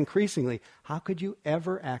know that increasingly, how could you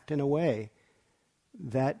ever act in a way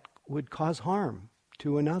that would cause harm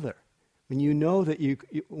to another? When you know that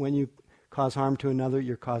when you cause harm to another,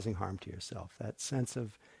 you're causing harm to yourself. That sense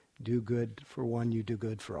of do good for one, you do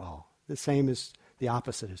good for all. The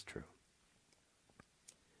opposite is true.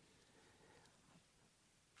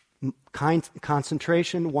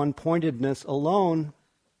 Concentration, one-pointedness alone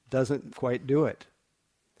doesn't quite do it.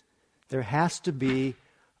 There has to be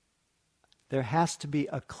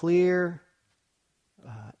a clear,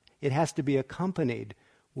 it has to be accompanied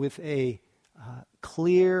with a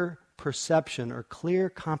clear perception or clear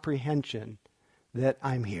comprehension that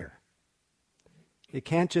I'm here. It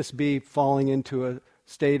can't just be falling into a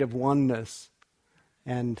state of oneness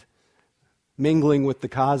and mingling with the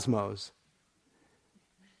cosmos.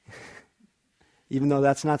 Even though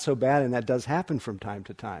that's not so bad, and that does happen from time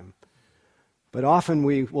to time. But often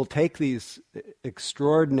we will take these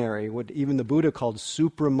extraordinary, what even the Buddha called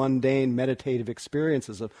supramundane meditative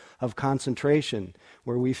experiences of concentration,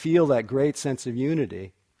 where we feel that great sense of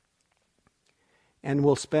unity, and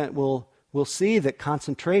we'll see that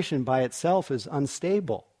concentration by itself is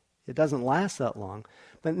unstable. It doesn't last that long.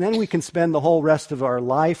 But then we can spend the whole rest of our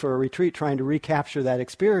life or a retreat trying to recapture that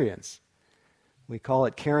experience. We call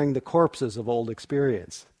it carrying the corpses of old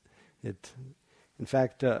experience. In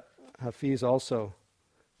fact, Hafiz also,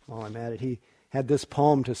 while I'm at it, he had this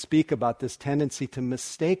poem to speak about this tendency to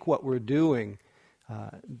mistake what we're doing,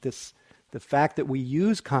 the fact that we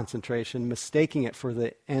use concentration, mistaking it for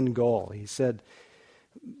the end goal. He said,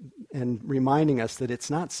 and reminding us that it's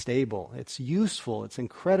not stable. It's useful, it's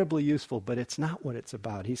incredibly useful, but it's not what it's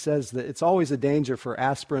about. He says that it's always a danger for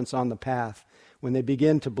aspirants on the path when they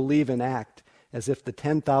begin to believe and act as if the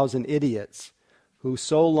 10,000 idiots who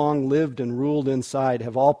so long lived and ruled inside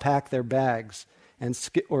have all packed their bags and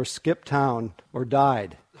skipped town or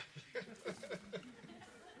died.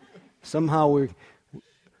 Somehow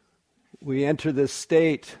we enter this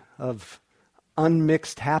state of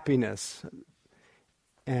unmixed happiness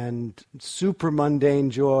and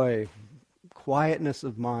supramundane joy, quietness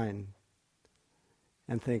of mind,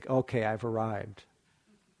 and think, okay, I've arrived.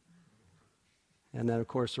 And then, of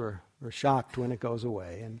course, we're shocked when it goes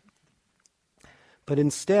away. But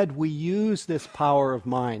instead, we use this power of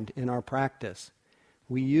mind in our practice.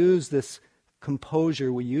 We use this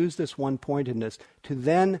composure, we use this one-pointedness to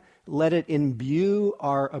then let it imbue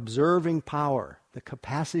our observing power, the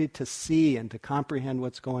capacity to see and to comprehend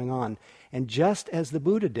what's going on. And just as the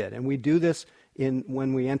Buddha did, and we do this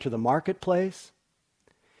when we enter the marketplace,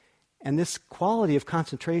 and this quality of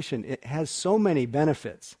concentration, it has so many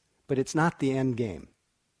benefits, but it's not the end game.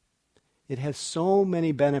 It has so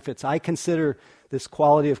many benefits. I consider this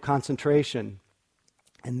quality of concentration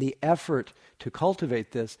and the effort to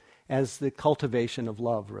cultivate this as the cultivation of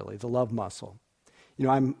love, really, the love muscle. You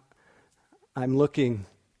know, I'm looking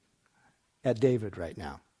at David right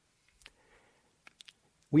now.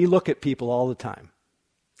 We look at people all the time.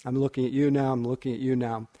 I'm looking at you now, I'm looking at you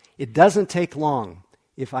now. It doesn't take long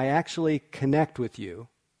if I actually connect with you,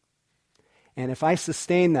 and if I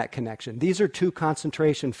sustain that connection. These are two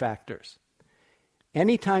concentration factors.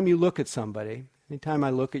 Anytime you look at somebody, anytime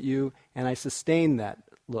I look at you and I sustain that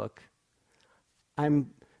look,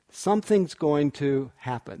 something's going to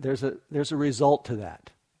happen. There's a result to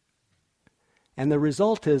that. And the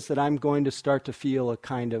result is that I'm going to start to feel a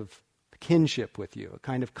kind of kinship with you, a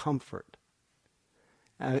kind of comfort.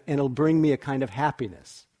 And it'll bring me a kind of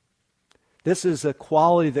happiness. This is a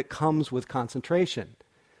quality that comes with concentration.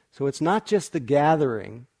 So it's not just the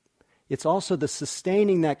gathering, it's also the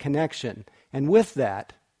sustaining that connection. And with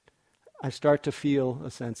that, I start to feel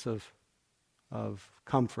a sense of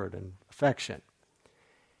comfort and affection.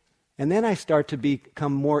 And then I start to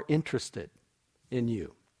become more interested in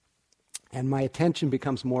you. And my attention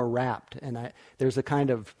becomes more rapt. And there's a kind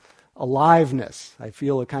of aliveness. I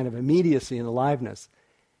feel a kind of immediacy and aliveness.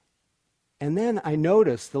 And then I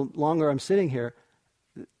notice, the longer I'm sitting here,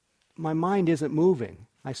 my mind isn't moving.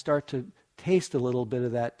 I start to taste a little bit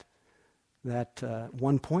of that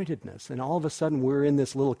one-pointedness. And all of a sudden, we're in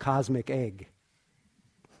this little cosmic egg.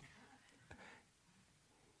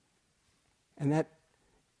 And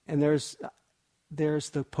there's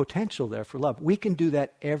the potential there for love. We can do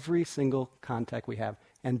that every single contact we have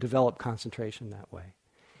and develop concentration that way.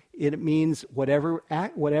 It means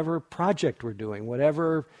whatever project we're doing,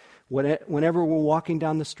 whenever we're walking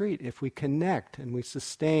down the street, if we connect and we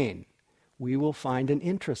sustain, we will find an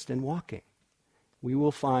interest in walking. We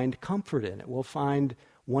will find comfort in it. We'll find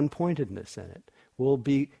one-pointedness in it.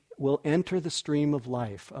 We'll enter the stream of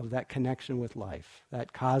life, of that connection with life,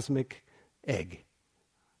 that cosmic egg.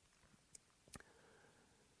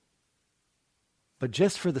 But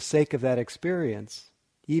just for the sake of that experience,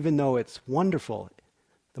 even though it's wonderful,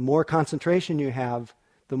 the more concentration you have,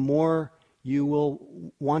 the more you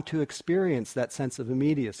will want to experience that sense of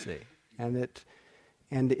immediacy. And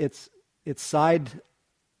its side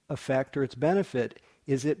effect or its benefit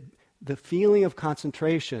is the feeling of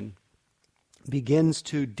concentration begins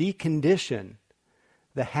to decondition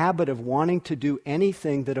the habit of wanting to do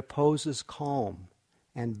anything that opposes calm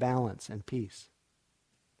and balance and peace.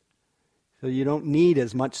 So you don't need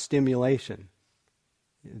as much stimulation.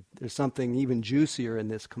 There's something even juicier in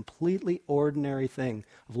this completely ordinary thing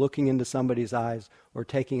of looking into somebody's eyes or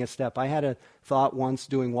taking a step. I had a thought once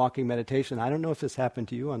doing walking meditation. I don't know if this happened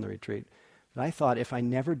to you on the retreat, but I thought if I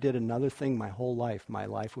never did another thing my whole life, my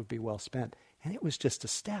life would be well spent. And it was just a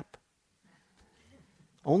step.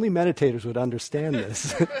 Only meditators would understand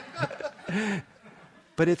this.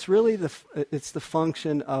 But it's really the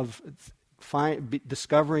function of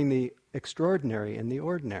discovering the extraordinary in the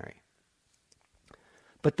ordinary.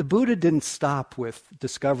 But the Buddha didn't stop with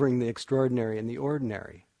discovering the extraordinary in the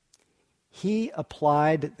ordinary. He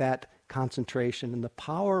applied that concentration and the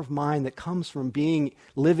power of mind that comes from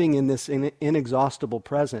living in this inexhaustible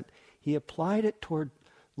present. He applied it toward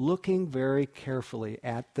looking very carefully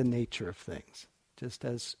at the nature of things, just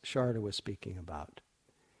as Sharda was speaking about.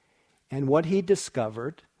 And what he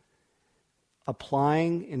discovered,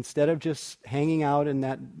 applying, instead of just hanging out in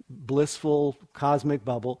that blissful cosmic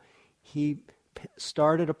bubble, he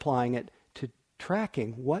started applying it to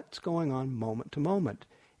tracking what's going on moment to moment.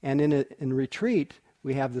 And in retreat,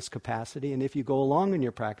 we have this capacity, and if you go along in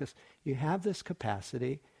your practice, you have this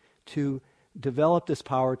capacity to develop this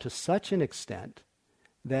power to such an extent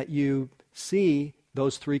that you see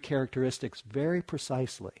those three characteristics very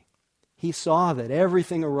precisely. He saw that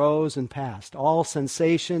everything arose and passed. All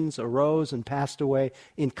sensations arose and passed away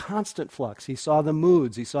in constant flux. He saw the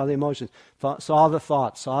moods, he saw the emotions, saw the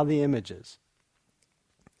thoughts, saw the images.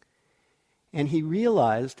 And he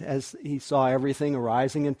realized, as he saw everything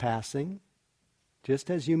arising and passing,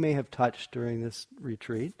 just as you may have touched during this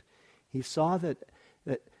retreat, he saw that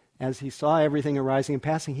as he saw everything arising and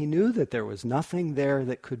passing, he knew that there was nothing there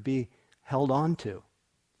that could be held on to,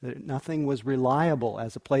 that nothing was reliable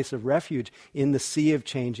as a place of refuge in the sea of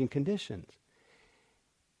changing conditions.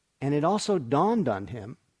 And it also dawned on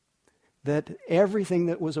him that everything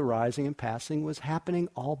that was arising and passing was happening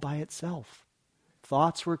all by itself.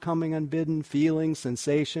 Thoughts were coming unbidden, feelings,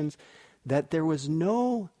 sensations, that there was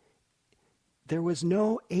no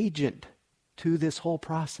agent to this whole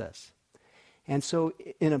process. And so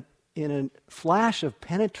in a flash of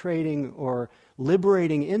penetrating or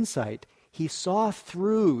liberating insight, he saw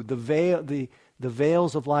through the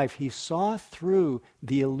veils of life. He saw through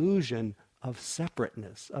the illusion of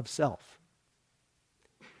separateness, of self.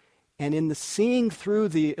 And in the seeing through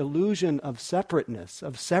the illusion of separateness,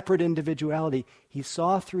 of separate individuality, he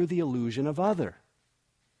saw through the illusion of other.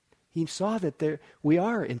 He saw that we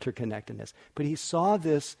are interconnectedness, but he saw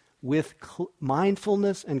this with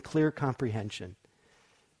mindfulness and clear comprehension.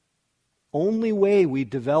 Only way we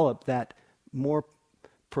develop that more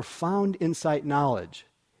profound insight knowledge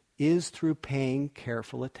is through paying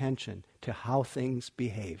careful attention to how things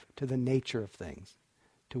behave, to the nature of things,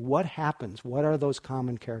 to what happens, what are those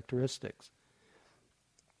common characteristics.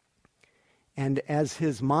 And as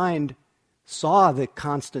his mind saw the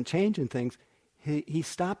constant change in things, he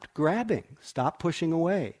stopped grabbing, stopped pushing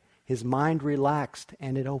away. His mind relaxed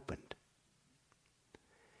and it opened.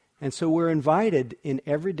 And so we're invited in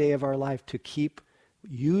every day of our life to keep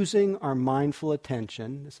using our mindful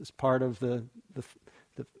attention, this is part of the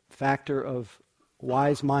factor of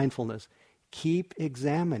wise mindfulness, keep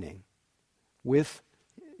examining.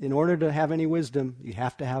 In order to have any wisdom, you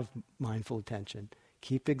have to have mindful attention.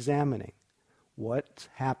 Keep examining. What's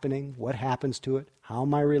happening? What happens to it? How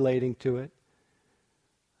am I relating to it?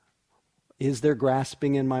 Is there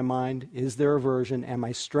grasping in my mind? Is there aversion? Am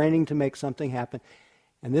I straining to make something happen?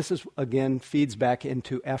 And this is, again, feeds back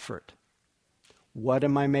into effort. What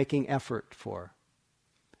am I making effort for?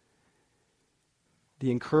 The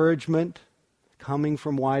encouragement coming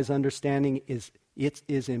from wise understanding is it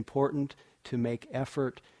is important to make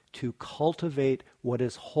effort to cultivate what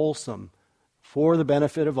is wholesome for the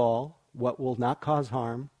benefit of all, what will not cause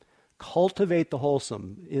harm. Cultivate the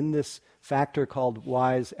wholesome. In this factor called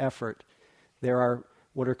wise effort, there are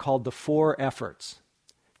what are called the 4 efforts.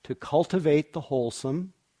 To cultivate the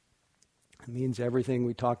wholesome, it means everything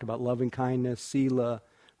we talked about, loving kindness, sila,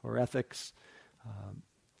 or ethics,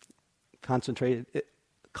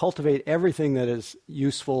 cultivate everything that is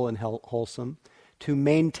useful and wholesome. To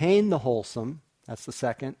maintain the wholesome, that's the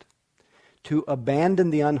second. To abandon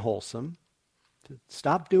the unwholesome, to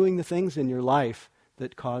stop doing the things in your life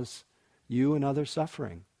that cause you and others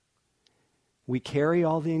suffering. We carry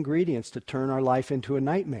all the ingredients to turn our life into a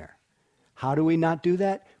nightmare. How do we not do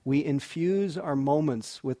that? We infuse our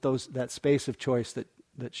moments with that space of choice that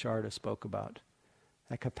Sharda spoke about.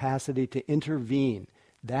 That capacity to intervene.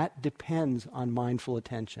 That depends on mindful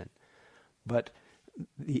attention. But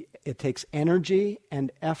it takes energy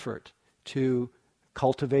and effort to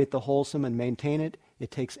cultivate the wholesome and maintain it. It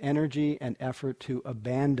takes energy and effort to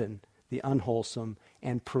abandon the unwholesome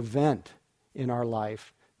and prevent in our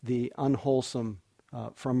life the unwholesome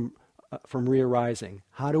from re-arising.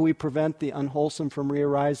 How do we prevent the unwholesome from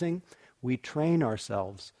re-arising? We train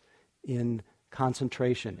ourselves in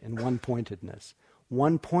concentration, in one-pointedness.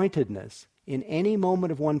 One-pointedness, in any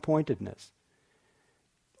moment of one-pointedness.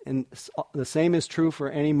 And the same is true for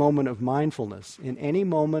any moment of mindfulness. In any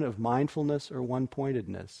moment of mindfulness or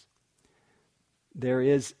one-pointedness, there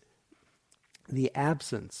is the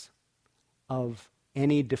absence of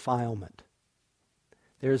any defilement.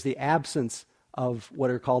 There's the absence of what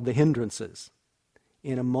are called the hindrances.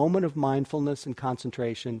 In a moment of mindfulness and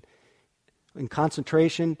concentration,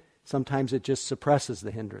 sometimes it just suppresses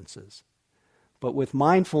the hindrances. But with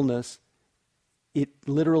mindfulness, it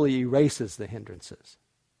literally erases the hindrances.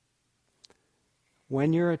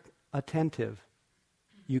 When you're attentive,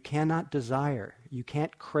 you cannot desire, you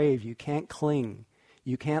can't crave, you can't cling,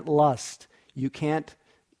 you can't lust, you can't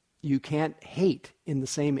hate in the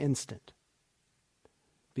same instant.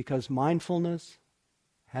 Because mindfulness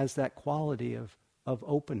has that quality of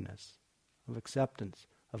openness, of acceptance,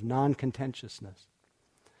 of non-contentiousness.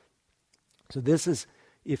 So this is,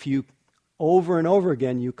 if you over and over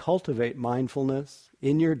again, you cultivate mindfulness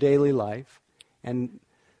in your daily life, and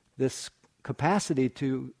this capacity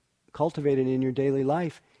to cultivate it in your daily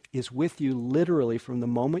life is with you literally from the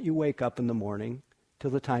moment you wake up in the morning till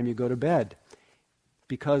the time you go to bed.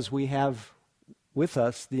 Because we have with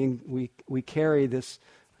us, we carry this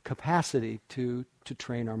capacity to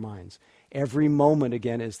train our minds. Every moment,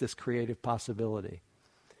 again, is this creative possibility.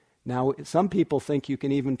 Now, some people think you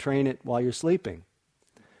can even train it while you're sleeping.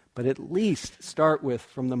 But at least start with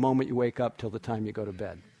from the moment you wake up till the time you go to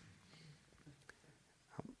bed.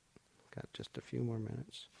 Got just a few more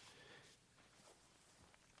minutes.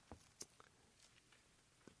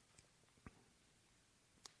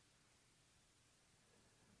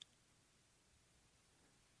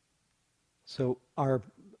 So our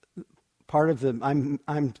part of the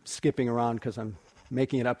I'm skipping around because I'm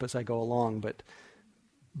making it up as I go along,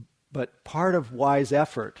 but part of wise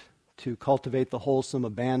effort to cultivate the wholesome,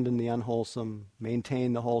 abandon the unwholesome,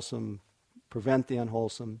 maintain the wholesome, prevent the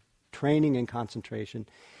unwholesome, training and concentration,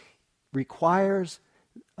 requires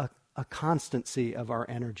a constancy of our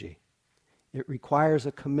energy. It requires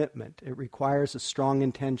a commitment. It requires a strong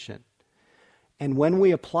intention. And when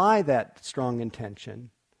we apply that strong intention,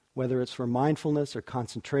 whether it's for mindfulness or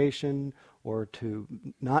concentration or to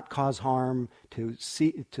not cause harm, to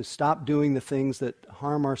stop doing the things that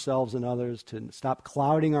harm ourselves and others, to stop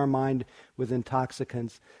clouding our mind with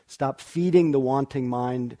intoxicants, stop feeding the wanting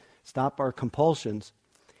mind, stop our compulsions,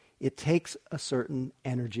 it takes a certain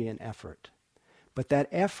energy and effort. But that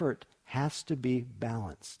effort has to be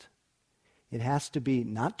balanced. It has to be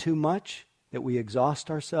not too much that we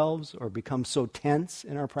exhaust ourselves or become so tense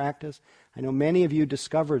in our practice. I know many of you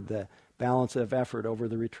discovered the balance of effort over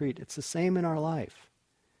the retreat. It's the same in our life.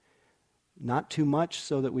 Not too much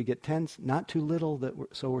so that we get tense, not too little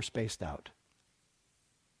so we're spaced out.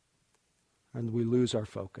 And we lose our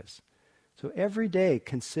focus. So every day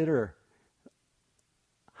consider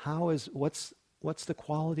what's the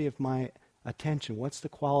quality of my attention, what's the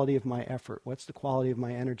quality of my effort, what's the quality of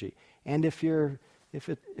my energy. And if you've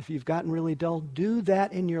gotten really dull, do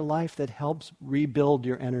that in your life that helps rebuild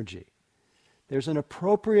your energy. There's an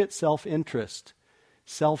appropriate self-interest,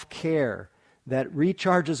 self-care that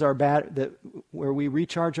recharges where we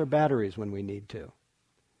recharge our batteries when we need to.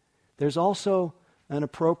 There's also an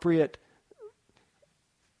appropriate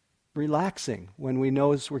relaxing when we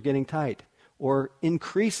notice we're getting tight, or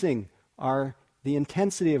increasing the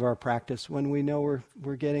intensity of our practice when we know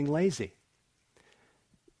we're getting lazy.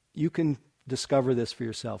 You can discover this for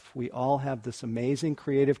yourself. We all have this amazing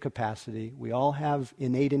creative capacity. We all have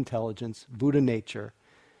innate intelligence, Buddha nature.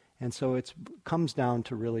 And so it comes down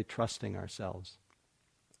to really trusting ourselves.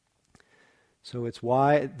 So it's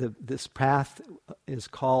why this path is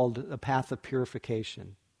called a path of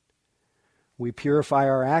purification. We purify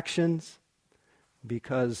our actions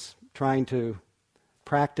because trying to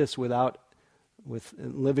practice with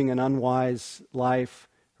living an unwise life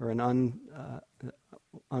or an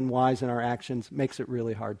unwise in our actions makes it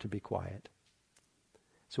really hard to be quiet.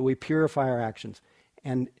 So we purify our actions.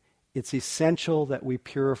 And it's essential that we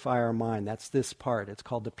purify our mind. That's this part. It's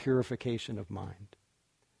called the purification of mind.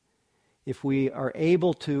 If we are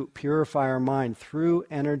able to purify our mind through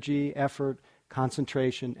energy, effort,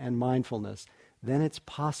 concentration, and mindfulness, then it's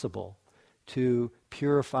possible to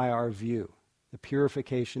purify our view, the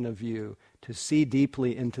purification of view, to see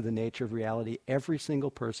deeply into the nature of reality. Every single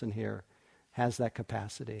person here has that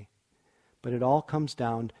capacity. But it all comes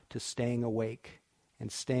down to staying awake and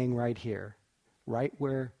staying right here, right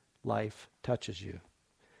where life touches you.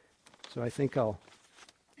 So I think I'll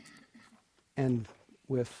end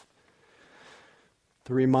with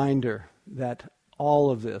the reminder that all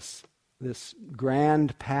of this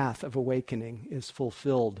grand path of awakening is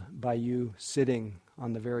fulfilled by you sitting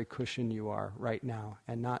on the very cushion you are right now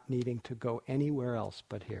and not needing to go anywhere else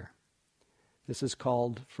but here. This is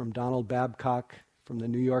called, from Donald Babcock, from the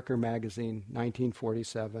New Yorker magazine,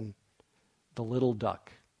 1947, The Little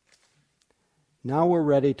Duck. Now we're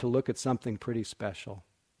ready to look at something pretty special.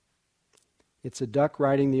 It's a duck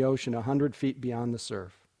riding the ocean 100 feet beyond the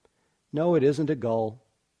surf. No, it isn't a gull.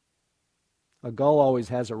 A gull always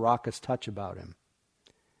has a raucous touch about him.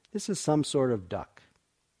 This is some sort of duck,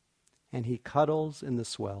 and he cuddles in the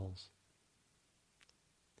swells.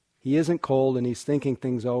 He isn't cold, and he's thinking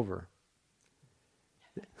things over.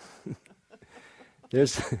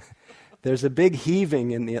 There's a big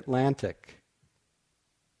heaving in the Atlantic,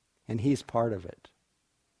 and he's part of it.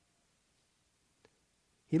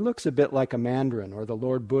 He looks a bit like a mandarin or the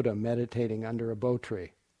Lord Buddha meditating under a bo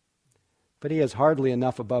tree, but he has hardly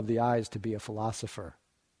enough above the eyes to be a philosopher.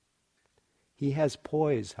 He has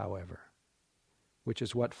poise, however, which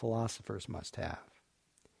is what philosophers must have.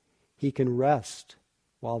 He can rest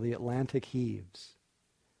while the Atlantic heaves,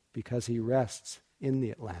 because he rests in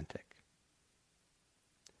the Atlantic.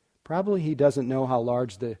 Probably he doesn't know how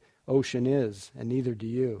large the ocean is, and neither do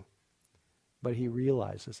you, but he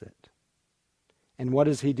realizes it. And what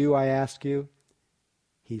does he do, I ask you?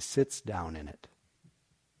 He sits down in it.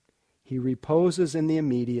 He reposes in the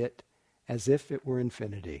immediate as if it were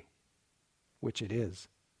infinity, which it is.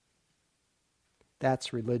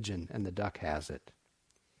 That's religion, and the duck has it.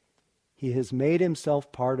 He has made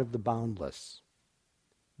himself part of the boundless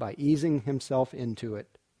by easing himself into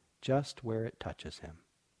it just where it touches him.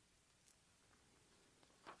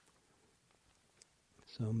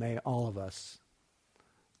 So may all of us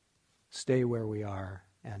stay where we are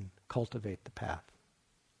and cultivate the path.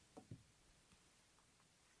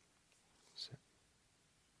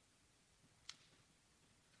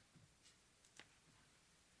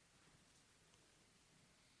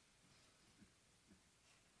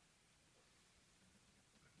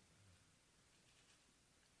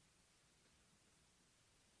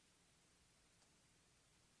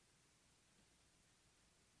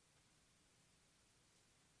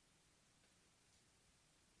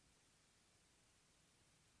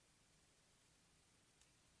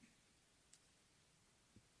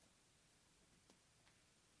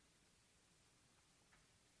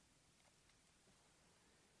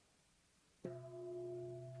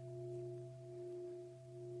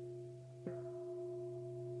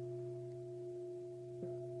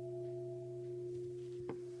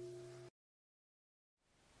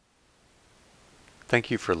 Thank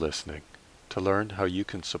you for listening. To learn how you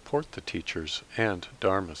can support the teachers and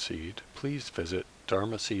Dharma Seed, please visit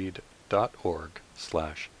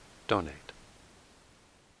dharmaseed.org/donate.